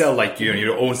if you want to sell like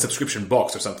your own subscription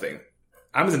box or something,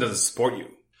 Amazon doesn't support you.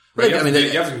 Right?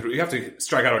 You have to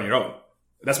strike out on your own.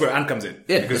 That's where Ant comes in.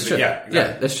 Yeah, that's true. Yeah, exactly.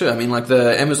 Yeah, that's true. I mean, like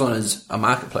the Amazon is a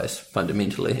marketplace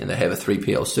fundamentally, and they have a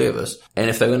 3PL service. And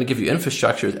if they're going to give you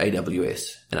infrastructure, it's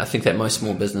AWS. And I think that most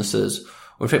small businesses,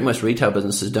 or in fact most retail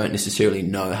businesses, don't necessarily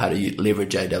know how to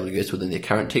leverage AWS within their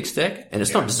current tech stack, and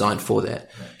it's not designed for that.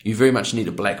 You very much need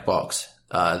a black box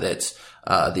that's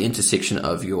the intersection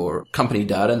of your company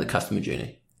data and the customer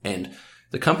journey. And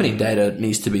the company data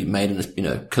needs to be made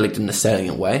in collected in a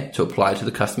salient way to apply to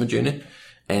the customer journey.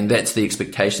 And that's the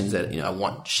expectations that, I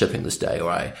want shipping this day,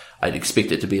 or I'd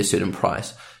expect it to be a certain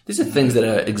price. These are things that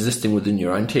are existing within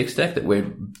your own tech stack that we're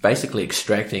basically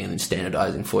extracting and then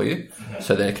standardizing for you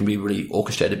so that it can be really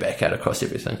orchestrated back out across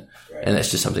everything. Right. And that's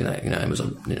just something that,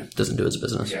 Amazon, doesn't do as a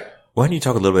business. Yeah. Why don't you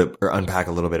talk a little bit or unpack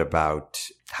a little bit about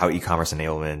how e-commerce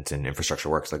enablement and infrastructure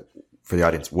works? Like for the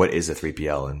audience, what is a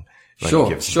 3PL? And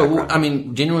Sure. Well, I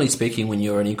mean, generally speaking, when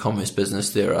you're an e-commerce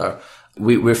business,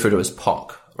 we refer to as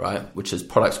POC. Right, which is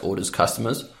products, orders,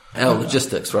 customers, and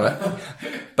logistics, right?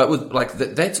 But with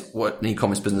that's what an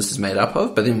e-commerce business is made up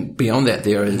of. But then beyond that,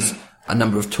 there is a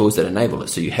number of tools that enable it.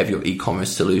 So you have your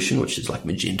e-commerce solution, which is like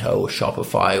Magento or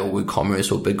Shopify or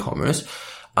WooCommerce or BigCommerce.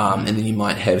 And then you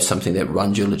might have something that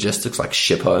runs your logistics like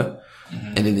Shippo.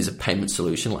 And then there's a payment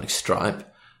solution like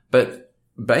Stripe. But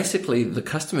basically the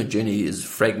customer journey is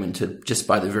fragmented just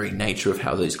by the very nature of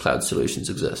how these cloud solutions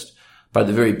exist. By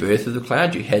the very birth of the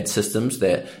cloud, you had systems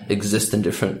that exist in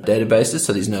different databases,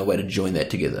 so there's no way to join that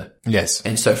together. Yes.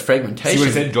 And so fragmentation... So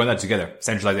you said join that together.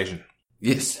 Centralization.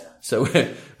 Yes. So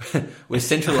we're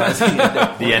centralizing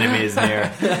it. The enemy is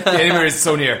near. The enemy is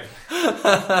so near.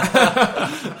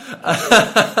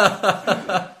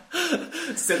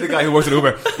 Said the guy who works at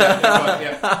Uber.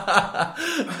 Yeah.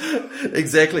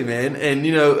 Exactly, man. And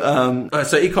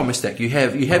so e-commerce stack. You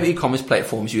have e-commerce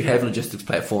platforms. You have logistics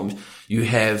platforms. You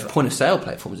have point of sale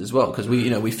platforms as well, because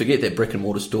we forget that brick and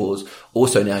mortar stores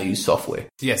also now use software.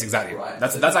 Yes, exactly. Right.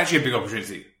 That's actually a big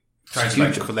opportunity.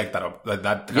 Trying to collect that up, that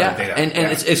kind of data. And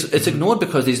it's ignored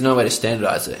because there's no way to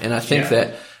standardize it. And I think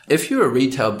that if you're a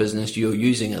retail business, you're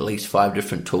using at least 5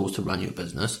 different tools to run your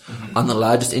business. On the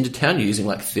largest end of town, you're using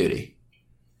like 30.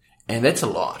 And that's a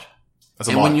lot.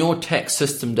 When your tax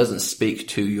system doesn't speak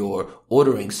to your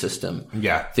ordering system,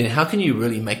 then how can you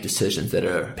really make decisions that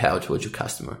are powered towards your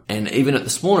customer? And even at the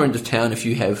smaller end of town, if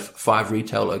you have 5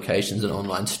 retail locations, an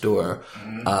online store,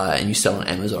 and you sell on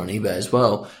Amazon and eBay as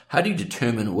well, how do you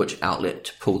determine which outlet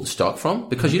to pull the stock from?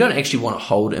 Because you don't actually want to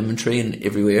hold inventory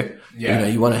everywhere. Yeah.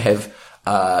 You want to have,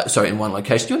 in one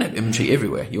location, you want to have inventory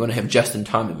everywhere. You want to have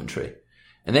just-in-time inventory.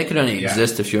 And that could only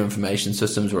exist if your information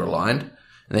systems were aligned.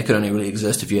 And that could only really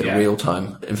exist if you had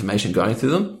real-time information going through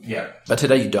them. Yeah. But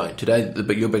today you don't. Today,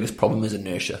 your biggest problem is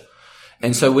inertia.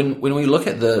 And so when we look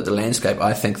at the landscape,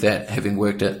 I think that having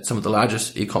worked at some of the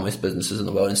largest e-commerce businesses in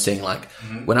the world and seeing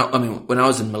when I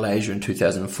was in Malaysia in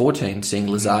 2014, seeing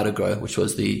Lazada grow, which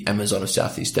was the Amazon of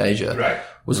Southeast Asia,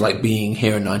 was like being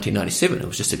here in 1997. It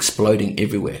was just exploding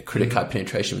everywhere. Credit card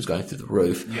penetration was going through the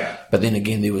roof. Yeah. But then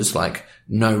again, there was like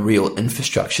no real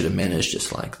infrastructure to manage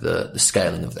just like the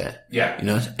scaling of that. Yeah.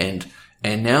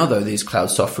 And now though there's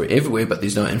cloud software everywhere, but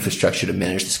there's no infrastructure to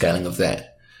manage the scaling of that.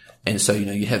 And so,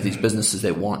 you have these businesses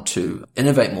that want to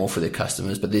innovate more for their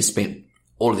customers, but they've spent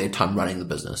all of their time running the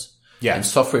business. Yeah. And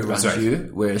software runs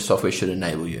you, whereas software should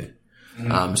enable you.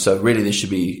 So really there should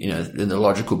be, in the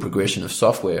logical progression of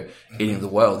software eating the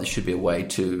world, there should be a way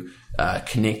to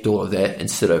connect all of that and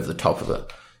sit over the top of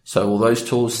it. So all those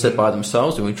tools sit by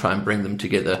themselves and we try and bring them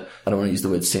together. I don't want to use the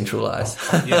word centralize.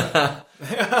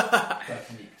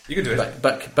 You can do it.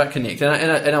 But connect.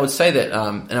 And I would say that,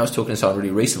 and I was talking to someone really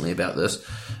recently about this,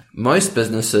 most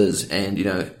businesses and,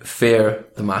 Fair,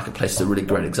 the marketplace is a really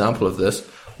great example of this,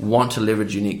 want to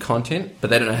leverage unique content, but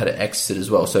they don't know how to access it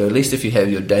as well. So at least if you have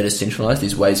your data centralized,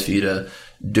 there's ways for you to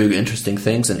do interesting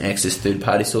things and access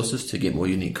third-party sources to get more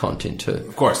unique content too.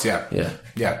 Of course, yeah.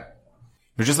 Yeah.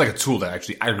 You're just like a tool that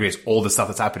actually aggregates all the stuff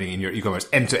that's happening in your e-commerce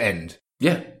end to end.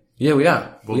 Yeah. Yeah, we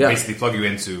are. We'll basically plug you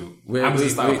into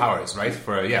Amazon-style powers,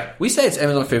 right? We say it's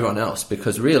Amazon for everyone else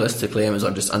because realistically,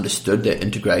 Amazon just understood that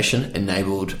integration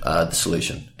enabled the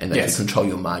solution and they can control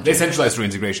your margin. They centralize through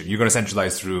integration. You're going to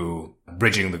centralize through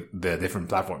bridging the different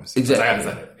platforms. Exactly. I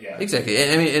understand it. Yeah. Exactly.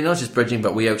 And not just bridging,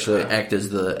 but we actually act as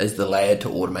the layer to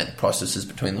automate the processes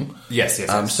between them. Yes.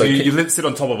 So you sit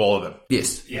on top of all of them.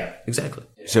 Yes. Yeah. Exactly.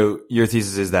 So your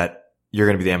thesis is that you're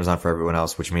going to be the Amazon for everyone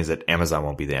else, which means that Amazon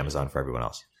won't be the Amazon for everyone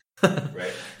else.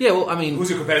 Right. Yeah, well, I mean,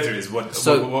 who's your competitor? Is what he's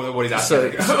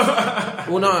asking.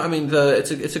 Well, no, I mean,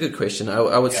 it's a good question.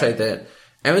 I would say that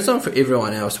Amazon for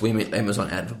everyone else, we meant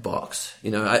Amazon out of the box. You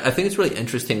know, I think it's really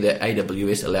interesting that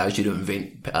AWS allows you to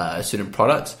invent certain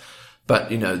products,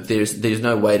 but you know, there's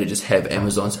no way to just have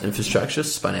Amazon's infrastructure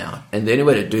spun out. And the only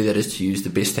way to do that is to use the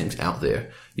best things out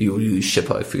there. You'll use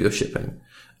Shippo for your shipping.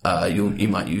 You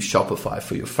might use Shopify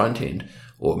for your front end,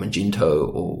 or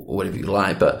Magento, or whatever you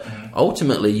like. But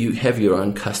ultimately, you have your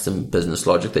own custom business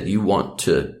logic that you want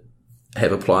to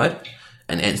have applied,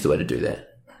 and Ant's the way to do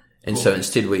that. And so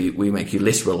instead, we make you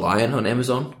less reliant on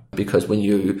Amazon, because when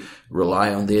you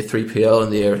rely on their 3PL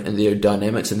and their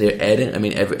dynamics and their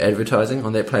advertising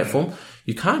on their platform,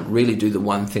 you can't really do the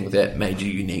one thing that made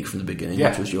you unique from the beginning,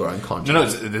 which was your own content. No,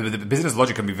 the business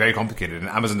logic can be very complicated, and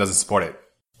Amazon doesn't support it.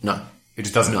 No. It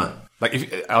just doesn't. No.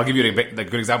 Like, I'll give you a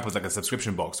good example is like a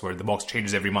subscription box where the box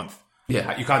changes every month.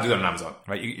 Yeah. You can't do that on Amazon,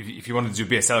 right? If you want to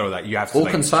be a seller of that, you have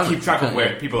to keep track of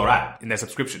where people are at in their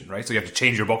subscription, right? So you have to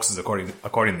change your boxes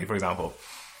accordingly, for example.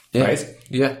 Yeah. Right?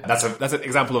 Yeah. That's an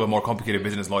example of a more complicated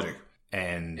business logic.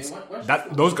 And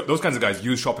those kinds of guys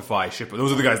use Shopify, Shippo.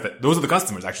 Those are the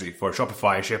customers actually for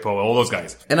Shopify, Shippo, all those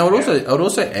guys. And I would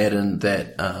also add in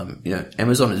that,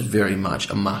 Amazon is very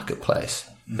much a marketplace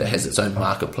that has its own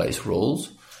marketplace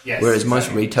rules. Yes, whereas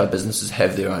most retail businesses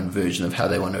have their own version of how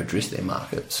they want to address their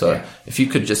market. So if you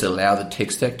could just allow the tech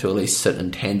stack to at least sit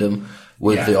in tandem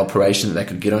with the operation that they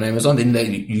could get on Amazon,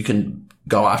 then you can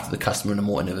go after the customer in a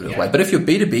more innovative way. But if your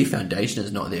B2B foundation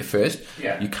is not there first,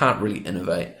 you can't really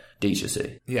innovate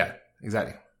D2C. Yeah,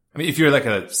 exactly. I mean, if you're like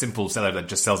a simple seller that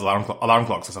just sells alarm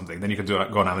clocks or something, then you can go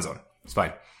on Amazon. It's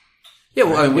fine. Yeah,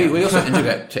 well, I mean, we also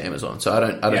integrate to Amazon, so I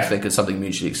don't think it's something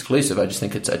mutually exclusive. I just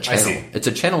think it's a channel. It's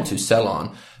a channel to sell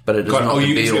on, but it is not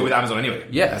you be integrate with Amazon anyway.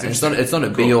 Yeah, it's not a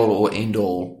be all or end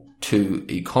all to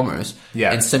e-commerce.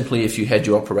 Yeah, and simply if you had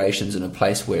your operations in a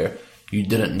place where you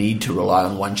didn't need to rely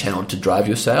on one channel to drive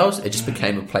your sales, it just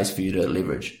became a place for you to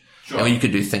leverage. Sure. And you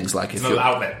could do things like it's another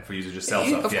outlet for you to just sell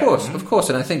stuff. Of course.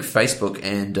 And I think Facebook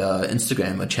and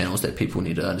Instagram are channels that people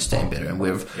need to understand better. And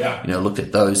we've looked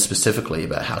at those specifically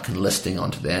about how can listing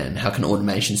onto that and how can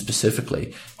automation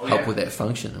specifically help with that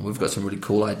function. And we've got some really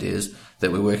cool ideas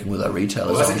that we're working with our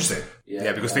retailers. Well, that's interesting.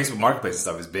 Yeah, because Facebook Marketplace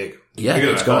stuff is big. Yeah,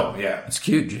 it's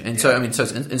huge. And so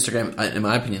Instagram, in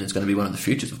my opinion, is going to be one of the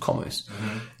futures of commerce.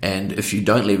 Mm-hmm. And if you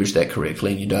don't leverage that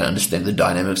correctly and you don't understand the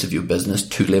dynamics of your business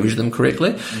to leverage them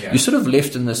correctly, you're sort of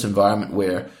left in this environment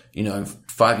where,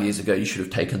 5 years ago, you should have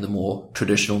taken the more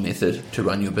traditional method to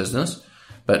run your business.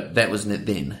 But that wasn't it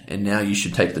then. And now you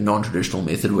should take the non-traditional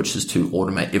method, which is to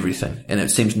automate everything. And it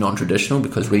seems non-traditional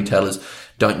because retailers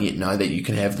don't yet know that you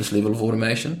can have this level of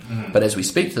automation. Mm-hmm. But as we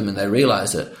speak to them and they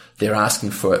realize it, they're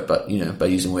asking for it, but, by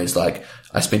using words like,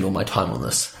 I spend all my time on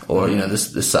this, or,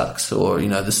 this sucks, or,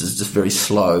 this is just very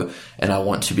slow and I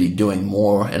want to be doing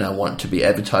more and I want to be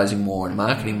advertising more and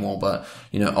marketing more. But,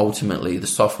 ultimately the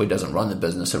software doesn't run the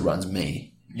business, it runs me.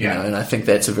 And I think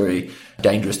that's a very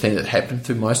dangerous thing that happened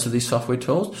through most of these software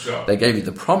tools. Sure. They gave you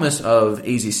the promise of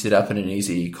easy setup in an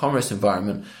easy e-commerce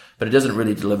environment, but it doesn't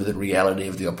really deliver the reality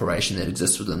of the operation that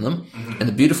exists within them. Mm-hmm. And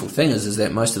the beautiful thing is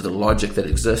that most of the logic that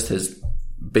exists has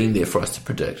been there for us to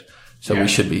predict. So we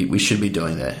should be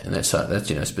doing that. And that's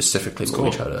specifically what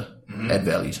we try to add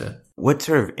value to. What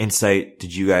sort of insight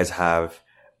did you guys have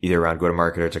either around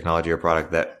go-to-market or technology or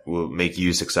product that will make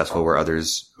you successful where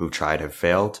others who've tried have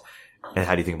failed? And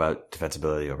how do you think about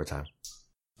defensibility over time?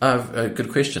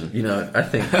 Good question. I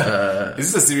think...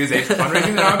 Is this a Series 8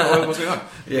 fundraising now? What's going on?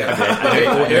 Yeah.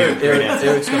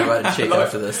 Eric's going to write a check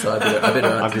after this, so I better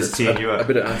answer this. I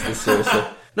better answer this seriously.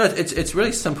 No, it's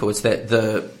really simple. It's that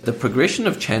the progression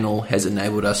of channel has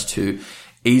enabled us to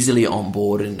easily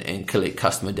onboard and collect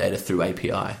customer data through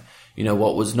API.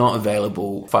 What was not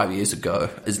available 5 years ago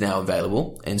is now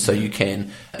available. And so you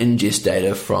can ingest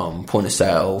data from point of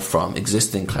sale, from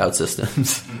existing cloud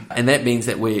systems. And that means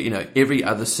that every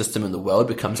other system in the world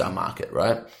becomes our market,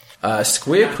 right?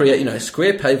 Square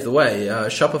paved the way,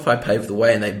 Shopify paved the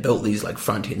way, and they built these like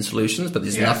front end solutions, but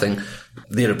there's nothing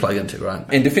there to plug into, right?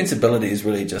 And defensibility is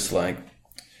really just like,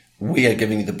 we are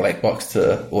giving you the black box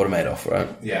to automate off, right?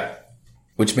 Yeah.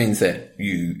 Which means that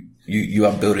you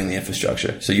are building the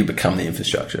infrastructure, so you become the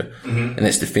infrastructure, and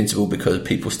that's defensible because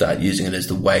people start using it as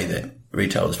the way that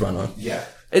retail is run on. Yeah.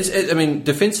 I mean,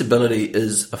 defensibility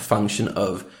is a function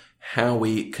of how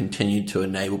we continue to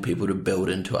enable people to build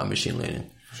into our machine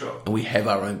learning. Sure. And we have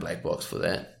our own black box for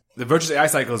that. The virtuous AI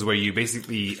cycle is where you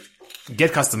basically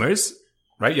get customers,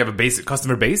 right? You have a basic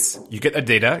customer base. You get that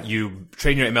data. You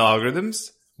train your ML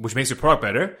algorithms, which makes your product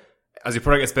better. As your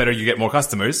product gets better, you get more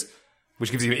customers,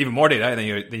 which gives you even more data. And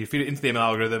then you feed it into the ML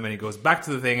algorithm, and it goes back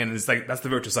to the thing. And it's like that's the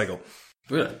virtuous cycle.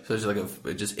 Really? So it's like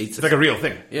it just eats. It's like a real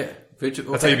thing. Yeah.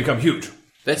 That's how you become huge.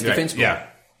 That's defensible. Yeah.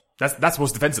 That's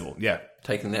most defensible. Yeah.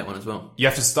 Taking that one as well. You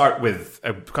have to start with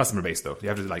a customer base, though. You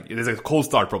have to there's a cold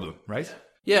start problem, right?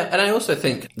 Yeah, and I also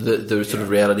think the sort of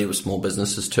reality with small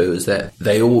businesses too is that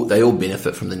they all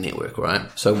benefit from the network, right?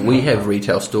 So we have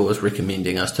retail stores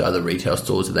recommending us to other retail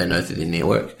stores that they know through their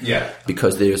network. Yeah.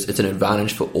 Because it's an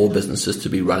advantage for all businesses to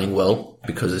be running well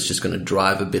because it's just going to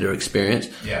drive a better experience.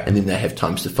 Yeah. And then they have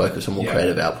times to focus on more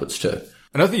creative outputs too.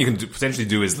 Another thing you can potentially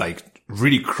do is like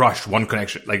really crush one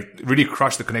connection, like really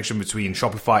crush the connection between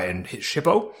Shopify and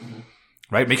Shippo,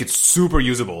 right? Make it super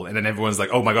usable. And then everyone's like,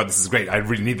 oh my God, this is great. I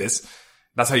really need this.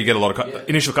 That's how you get a lot of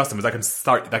initial customers that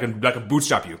can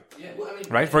bootstrap you. Yeah, well, I mean,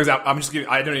 right? For example,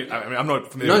 I'm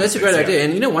not familiar. No, that's a great idea. Yeah.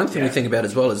 And you know, one thing we think about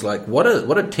as well is like, what are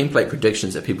template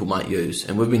predictions that people might use?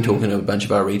 And we've been talking to a bunch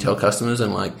of our retail customers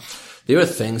and like, there are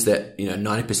things that,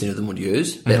 90% of them would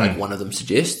use that like one of them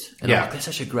suggests. And I'm like, that's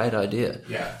such a great idea.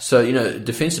 Yeah. So,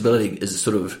 defensibility is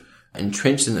sort of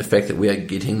entrenched in the fact that we are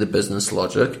getting the business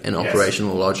logic and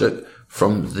operational logic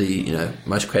from the,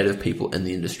 most creative people in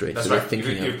the industry. That's so right.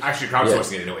 You're actually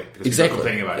crowdsourcing it in a way. Because exactly. People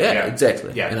are complaining about it. Yeah,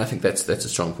 exactly. Yeah. And I think that's a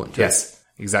strong point too. Yes,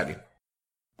 exactly.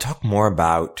 Talk more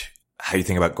about how you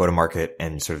think about go-to-market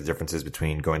and sort of the differences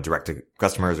between going direct to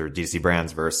customers or D2C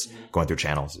brands versus going through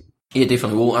channels. Yeah,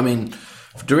 definitely. Well, I mean,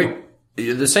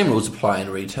 the same rules apply in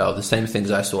retail. The same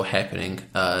things I saw happening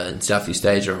in Southeast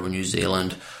Asia or New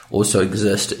Zealand also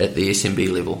exist at the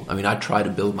SMB level. I mean, I try to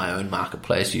build my own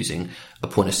marketplace using a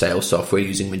point of sale software,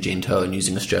 using Magento and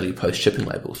using Australia Post shipping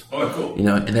labels. Oh, cool.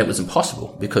 And that was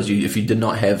impossible because if you did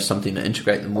not have something to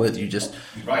integrate them with, you just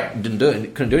didn't do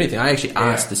it. Couldn't do anything. I actually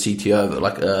asked the CTO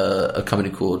of a company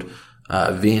called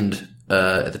Vend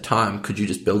at the time, could you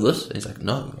just build this? And he's like,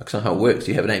 no, that's not how it works.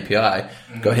 You have an API,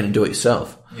 go ahead and do it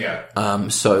yourself. Yeah.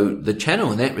 So the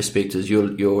channel in that respect is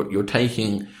you're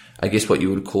taking, I guess, what you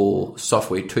would call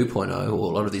software 2.0 or a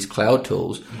lot of these cloud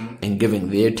tools and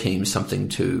giving their team something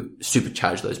to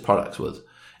supercharge those products with.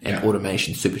 And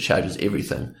automation supercharges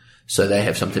everything. So they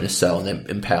have something to sell and that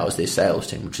empowers their sales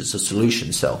team, which is a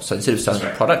solution sell. So instead of selling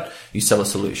a product, you sell a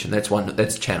solution. That's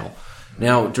a channel.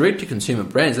 Now, direct-to-consumer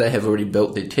brands, they have already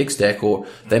built their tech stack or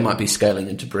they might be scaling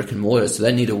into brick and mortar. So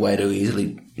they need a way to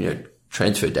easily,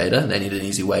 transfer data. They need an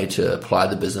easy way to apply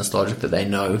the business logic that they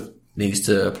know needs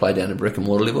to apply down to brick and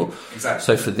mortar level. Exactly.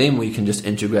 So for them, we can just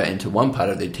integrate into one part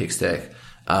of their tech stack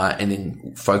and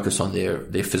then focus on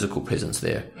their physical presence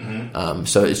there.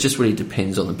 So it just really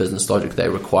depends on the business logic they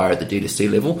require at the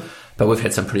D2C level. But we've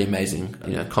had some pretty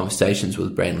amazing conversations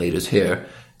with brand leaders here.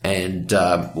 And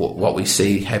what we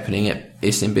see happening at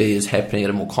SMB is happening at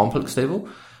a more complex level,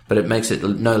 but it makes it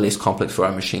no less complex for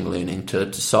our machine learning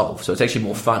to solve. So it's actually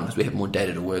more fun because we have more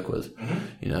data to work with,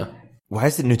 Why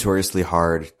is it notoriously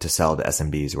hard to sell to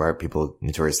SMBs? Why are people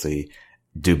notoriously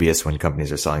dubious when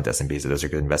companies are selling to SMBs? That those are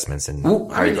good investments, and how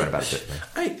are you going about it?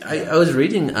 I was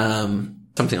reading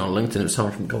something on LinkedIn. It was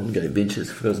someone from Golden Gate Ventures,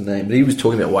 I forgot his name, but he was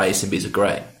talking about why SMBs are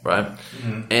great, right?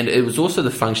 And it was also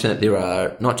the function that there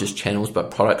are not just channels,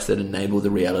 but products that enable the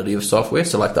reality of software.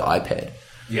 So like the iPad.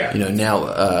 Yeah.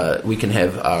 Now we can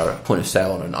have our point of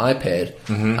sale on an iPad.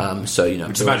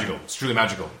 Which is magical. It's truly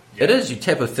magical. It is. You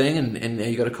tap a thing and now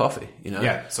you got a coffee,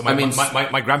 Yeah. So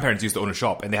my grandparents used to own a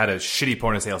shop and they had a shitty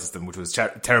point of sale system, which was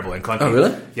terrible and clunky. Oh,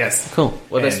 really? Yes. Cool.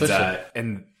 Well, they switched it.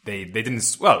 And they didn't,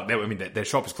 their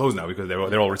shop is closed now because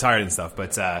they're all retired and stuff.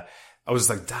 But, I was just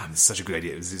like, damn, this is such a good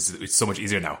idea. It's so much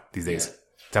easier now these days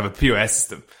to have a POS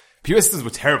system. POS systems were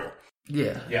terrible.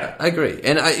 Yeah. I agree.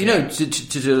 And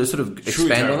to sort of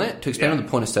expand on that, on the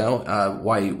point of sale,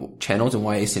 why channels and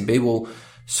why SMB, well,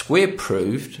 Square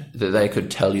proved that they could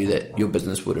tell you that your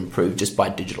business would improve just by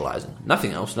digitalizing.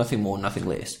 Nothing else, nothing more, nothing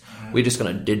less. We're just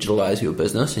going to digitalize your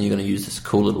business and you're going to use this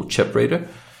cool little chip reader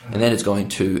and that is going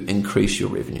to increase your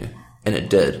revenue. And it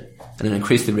did. And it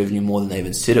increased the revenue more than they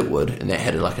even said it would. And that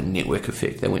had like a network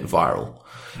effect. They went viral.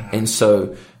 And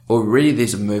so already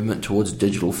there's a movement towards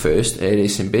digital first at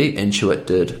SMB. Intuit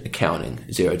did accounting.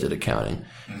 Xero did accounting.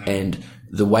 And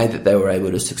the way that they were able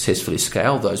to successfully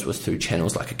scale those was through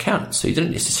channels like accountants. So you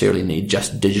didn't necessarily need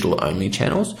just digital only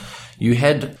channels. You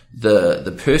had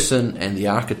the person and the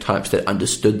archetypes that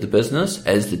understood the business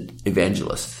as the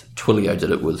evangelists. Twilio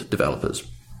did it with developers.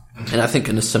 And I think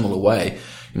in a similar way,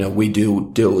 we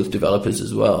do deal with developers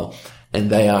as well. And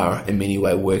they are in many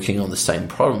ways working on the same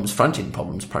problems, front-end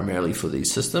problems primarily for these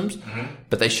systems.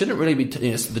 But they shouldn't really be,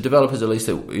 the developers at least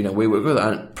that, we work with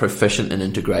aren't proficient in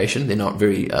integration. They're not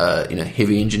very,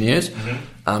 heavy engineers.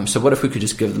 So what if we could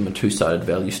just give them a two-sided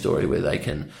value story where they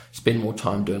can spend more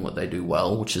time doing what they do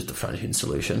well, which is the front-end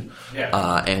solution.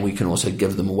 And we can also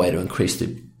give them a way to increase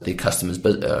the customers'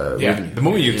 revenue. The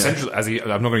moment you centralize, I'm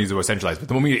not going to use the word centralize, but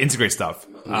the moment you integrate stuff,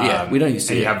 we don't use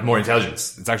and you have more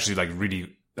intelligence, it's actually like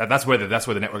really, that's where the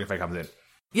network effect comes in.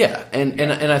 Yeah, and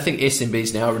I think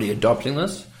SMBs now are already adopting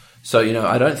this. So,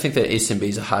 I don't think that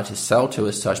SMBs are hard to sell to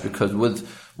as such, because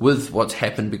with what's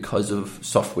happened because of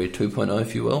software 2.0,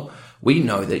 if you will, we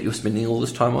know that you're spending all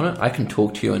this time on it. I can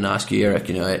talk to you and ask you, Eric,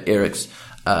 at Eric's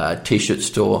t-shirt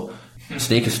store,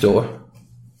 sneaker store.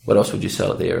 What else would you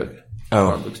sell at the Eric?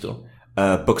 Bookstore.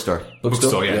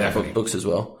 Bookstore, yeah. Books as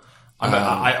well.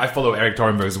 I follow Eric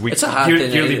Torenberg's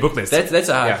yearly book list. That's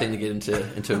a hard thing to get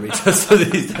into a retail store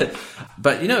these days.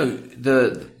 But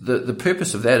the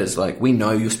purpose of that is like, we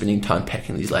know you're spending time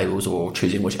packing these labels or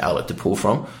choosing which outlet to pull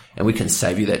from, and we can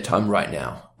save you that time right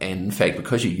now. And in fact,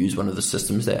 because you use one of the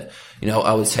systems that,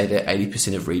 I would say that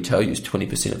 80% of retail use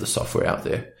 20% of the software out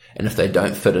there. And if they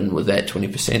don't fit in with that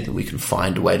 20%, then we can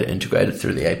find a way to integrate it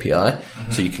through the API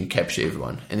so you can capture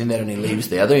everyone. And then that only leaves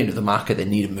the other end of the market that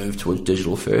need to move towards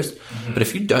digital first. But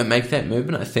if you don't make that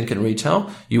movement, I think in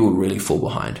retail, you will really fall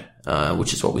behind,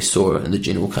 which is what we saw in the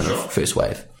general kind of first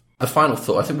wave. A final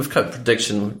thought, I think we've covered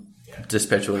prediction,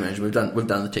 dispatchable management. We've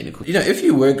done the technical. If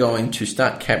you were going to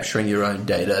start capturing your own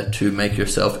data to make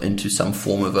yourself into some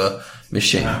form of a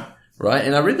machine, right?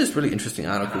 And I read this really interesting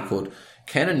article called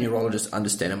 "Can a Neurologist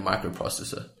Understand a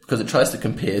Microprocessor?" Because it tries to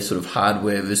compare sort of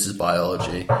hardware versus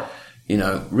biology.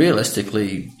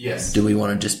 Realistically, do we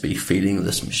want to just be feeding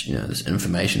this, this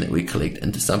information that we collect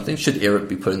into something? Should Eric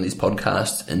be putting these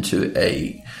podcasts into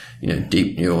a,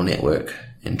 deep neural network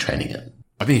and training it?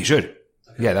 I think he should.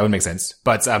 Yeah, that would make sense.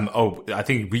 But, I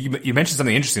think you mentioned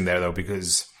something interesting there though,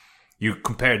 because you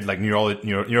compared like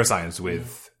neuroscience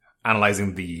with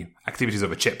analyzing the activities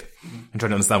of a chip and trying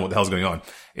to understand what the hell's going on.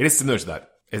 It is similar to that.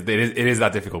 It is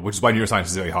that difficult, which is why neuroscience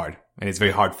is very hard. And it's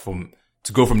very hard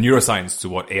to go from neuroscience to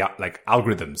what AI, like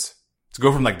algorithms. To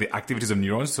go from like the activities of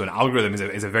neurons to an algorithm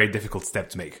is a very difficult step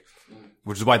to make.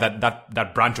 Which is why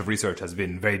that branch of research has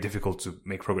been very difficult to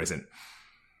make progress in.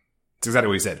 It's exactly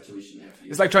what you said.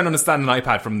 It's like trying to understand an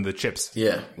iPad from the chips.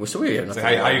 Yeah. Well, so we're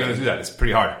how are you going to do that? It's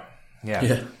pretty hard.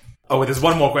 Yeah. Oh, wait, there's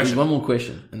one more question. There's one more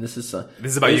question, and this is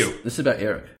about you. This is about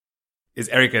Eric. Is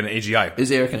Eric an AGI?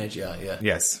 Is Eric an AGI? Yeah.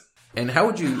 Yes. And how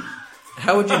would you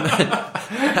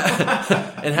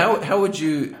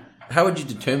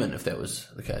determine if that was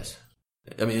the case?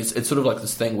 I mean, it's sort of like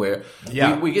this thing where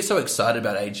we get so excited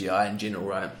about AGI in general,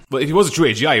 right? Well, if he was a true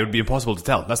AGI, it would be impossible to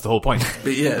tell. That's the whole point.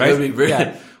 But yeah, right? that would be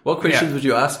very. What questions would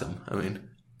you ask him? I mean,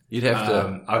 you'd have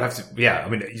to. I would have to. Yeah, I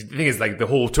mean, the thing is, like, the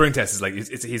whole Turing test is like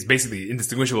he's basically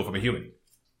indistinguishable from a human,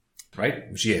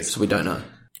 right? Which he is. So we don't know.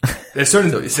 There's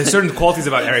certain qualities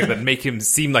about Eric that make him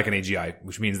seem like an AGI,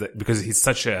 which means that because he's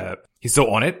so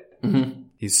on it. Mm-hmm.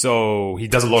 He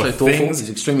does a lot of things.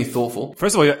 He's extremely thoughtful.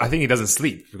 First of all, I think he doesn't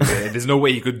sleep. There's no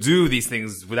way he could do these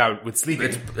things with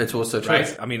sleeping. It's also true.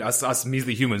 Right? I mean, us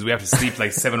measly humans, we have to sleep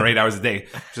like 7 or 8 hours a day.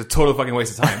 It's a total fucking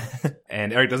waste of time.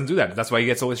 And Eric doesn't do that. That's why he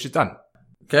gets all this shit done.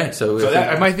 Okay, so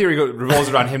my theory revolves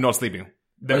around him not sleeping.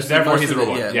 Therefore, he's a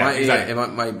robot. Yeah, exactly.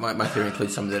 My theory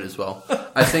includes some of that as well.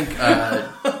 I think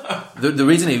the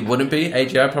reason he wouldn't be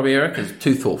AGI, probably Eric, is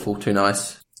too thoughtful, too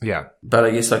nice. Yeah. But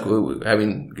I guess, like,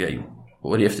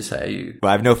 what do you have to say? Well,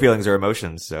 I have no feelings or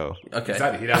emotions, so. Okay.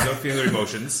 Exactly. He has no feelings or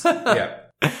emotions. Yeah.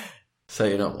 So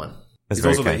you're not one. His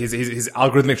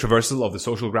algorithmic traversal of the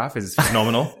social graph is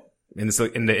phenomenal. In this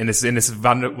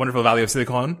wonderful valley of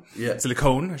Silicon. Yeah.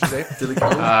 Silicone, I should say.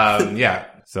 Silicone. Yeah.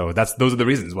 So those are the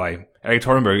reasons why Eric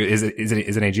Torenberg is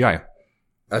an AGI.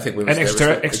 I think we've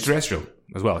extraterrestrial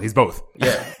as well. He's both.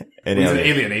 Yeah. He's an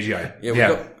alien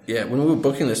AGI. When we were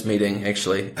booking this meeting,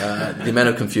 actually, the amount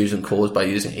of confusion caused by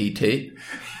using ET.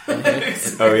 And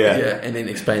then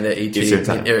explain that ET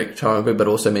and Eric Torenberg, but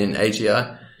also mean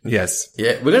AGI. Yes.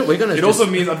 Yeah, we're gonna. It also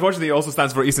means, unfortunately, it also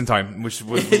stands for Eastern Time, which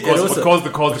was caused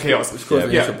the chaos.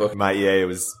 My EA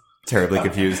was terribly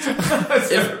confused.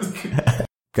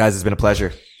 Guys, it's been a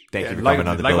pleasure. Thank you for coming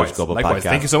on the Village Global Podcast.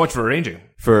 Thank you so much for arranging.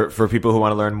 For people who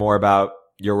want to learn more about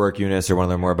your work, Yunus, or want to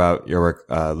learn more about your work,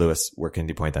 Lewis, where can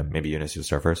you point them? Maybe Yunus, you'll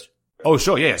start first. Oh,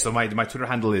 sure. Yeah. So my Twitter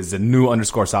handle is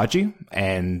 @new_Saatci,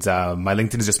 and my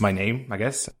LinkedIn is just my name, I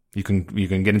guess. You can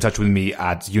get in touch with me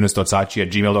at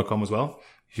yunus.saatci@gmail.com as well,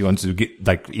 if you want to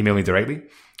email me directly.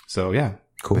 So yeah,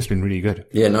 cool. It's been really good.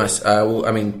 Yeah, nice.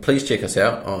 Please check us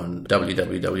out on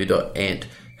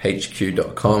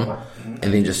www.anthq.com,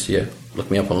 and then just,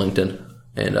 look me up on LinkedIn,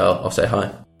 and I'll say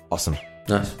hi. Awesome.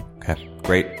 Nice. Okay,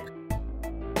 great.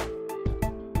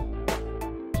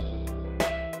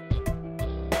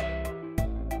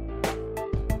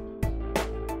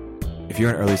 If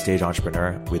you're an early stage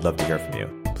entrepreneur, we'd love to hear from you.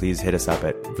 Please hit us up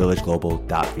at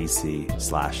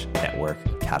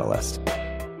villageglobal.vc/network catalyst.